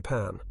future of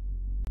Japan."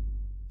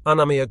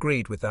 Anami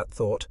agreed with that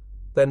thought,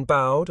 then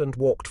bowed and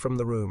walked from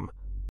the room.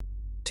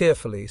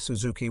 Tearfully,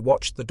 Suzuki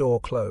watched the door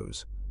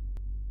close.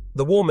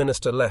 The War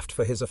Minister left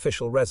for his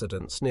official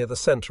residence near the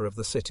center of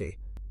the city.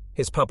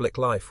 His public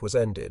life was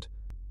ended.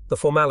 The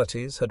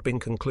formalities had been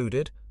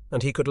concluded,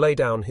 and he could lay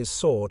down his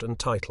sword and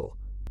title.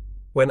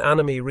 When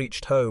Anami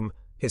reached home,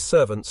 his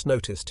servants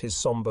noticed his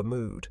somber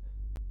mood.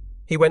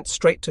 He went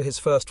straight to his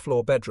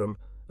first-floor bedroom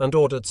and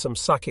ordered some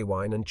sake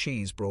wine and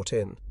cheese brought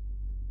in.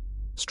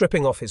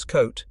 Stripping off his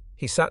coat,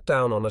 he sat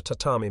down on a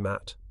tatami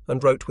mat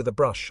and wrote with a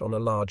brush on a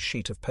large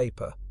sheet of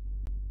paper.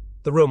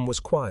 The room was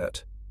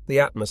quiet, the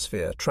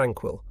atmosphere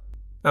tranquil.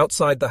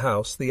 Outside the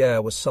house, the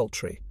air was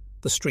sultry,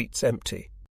 the streets empty.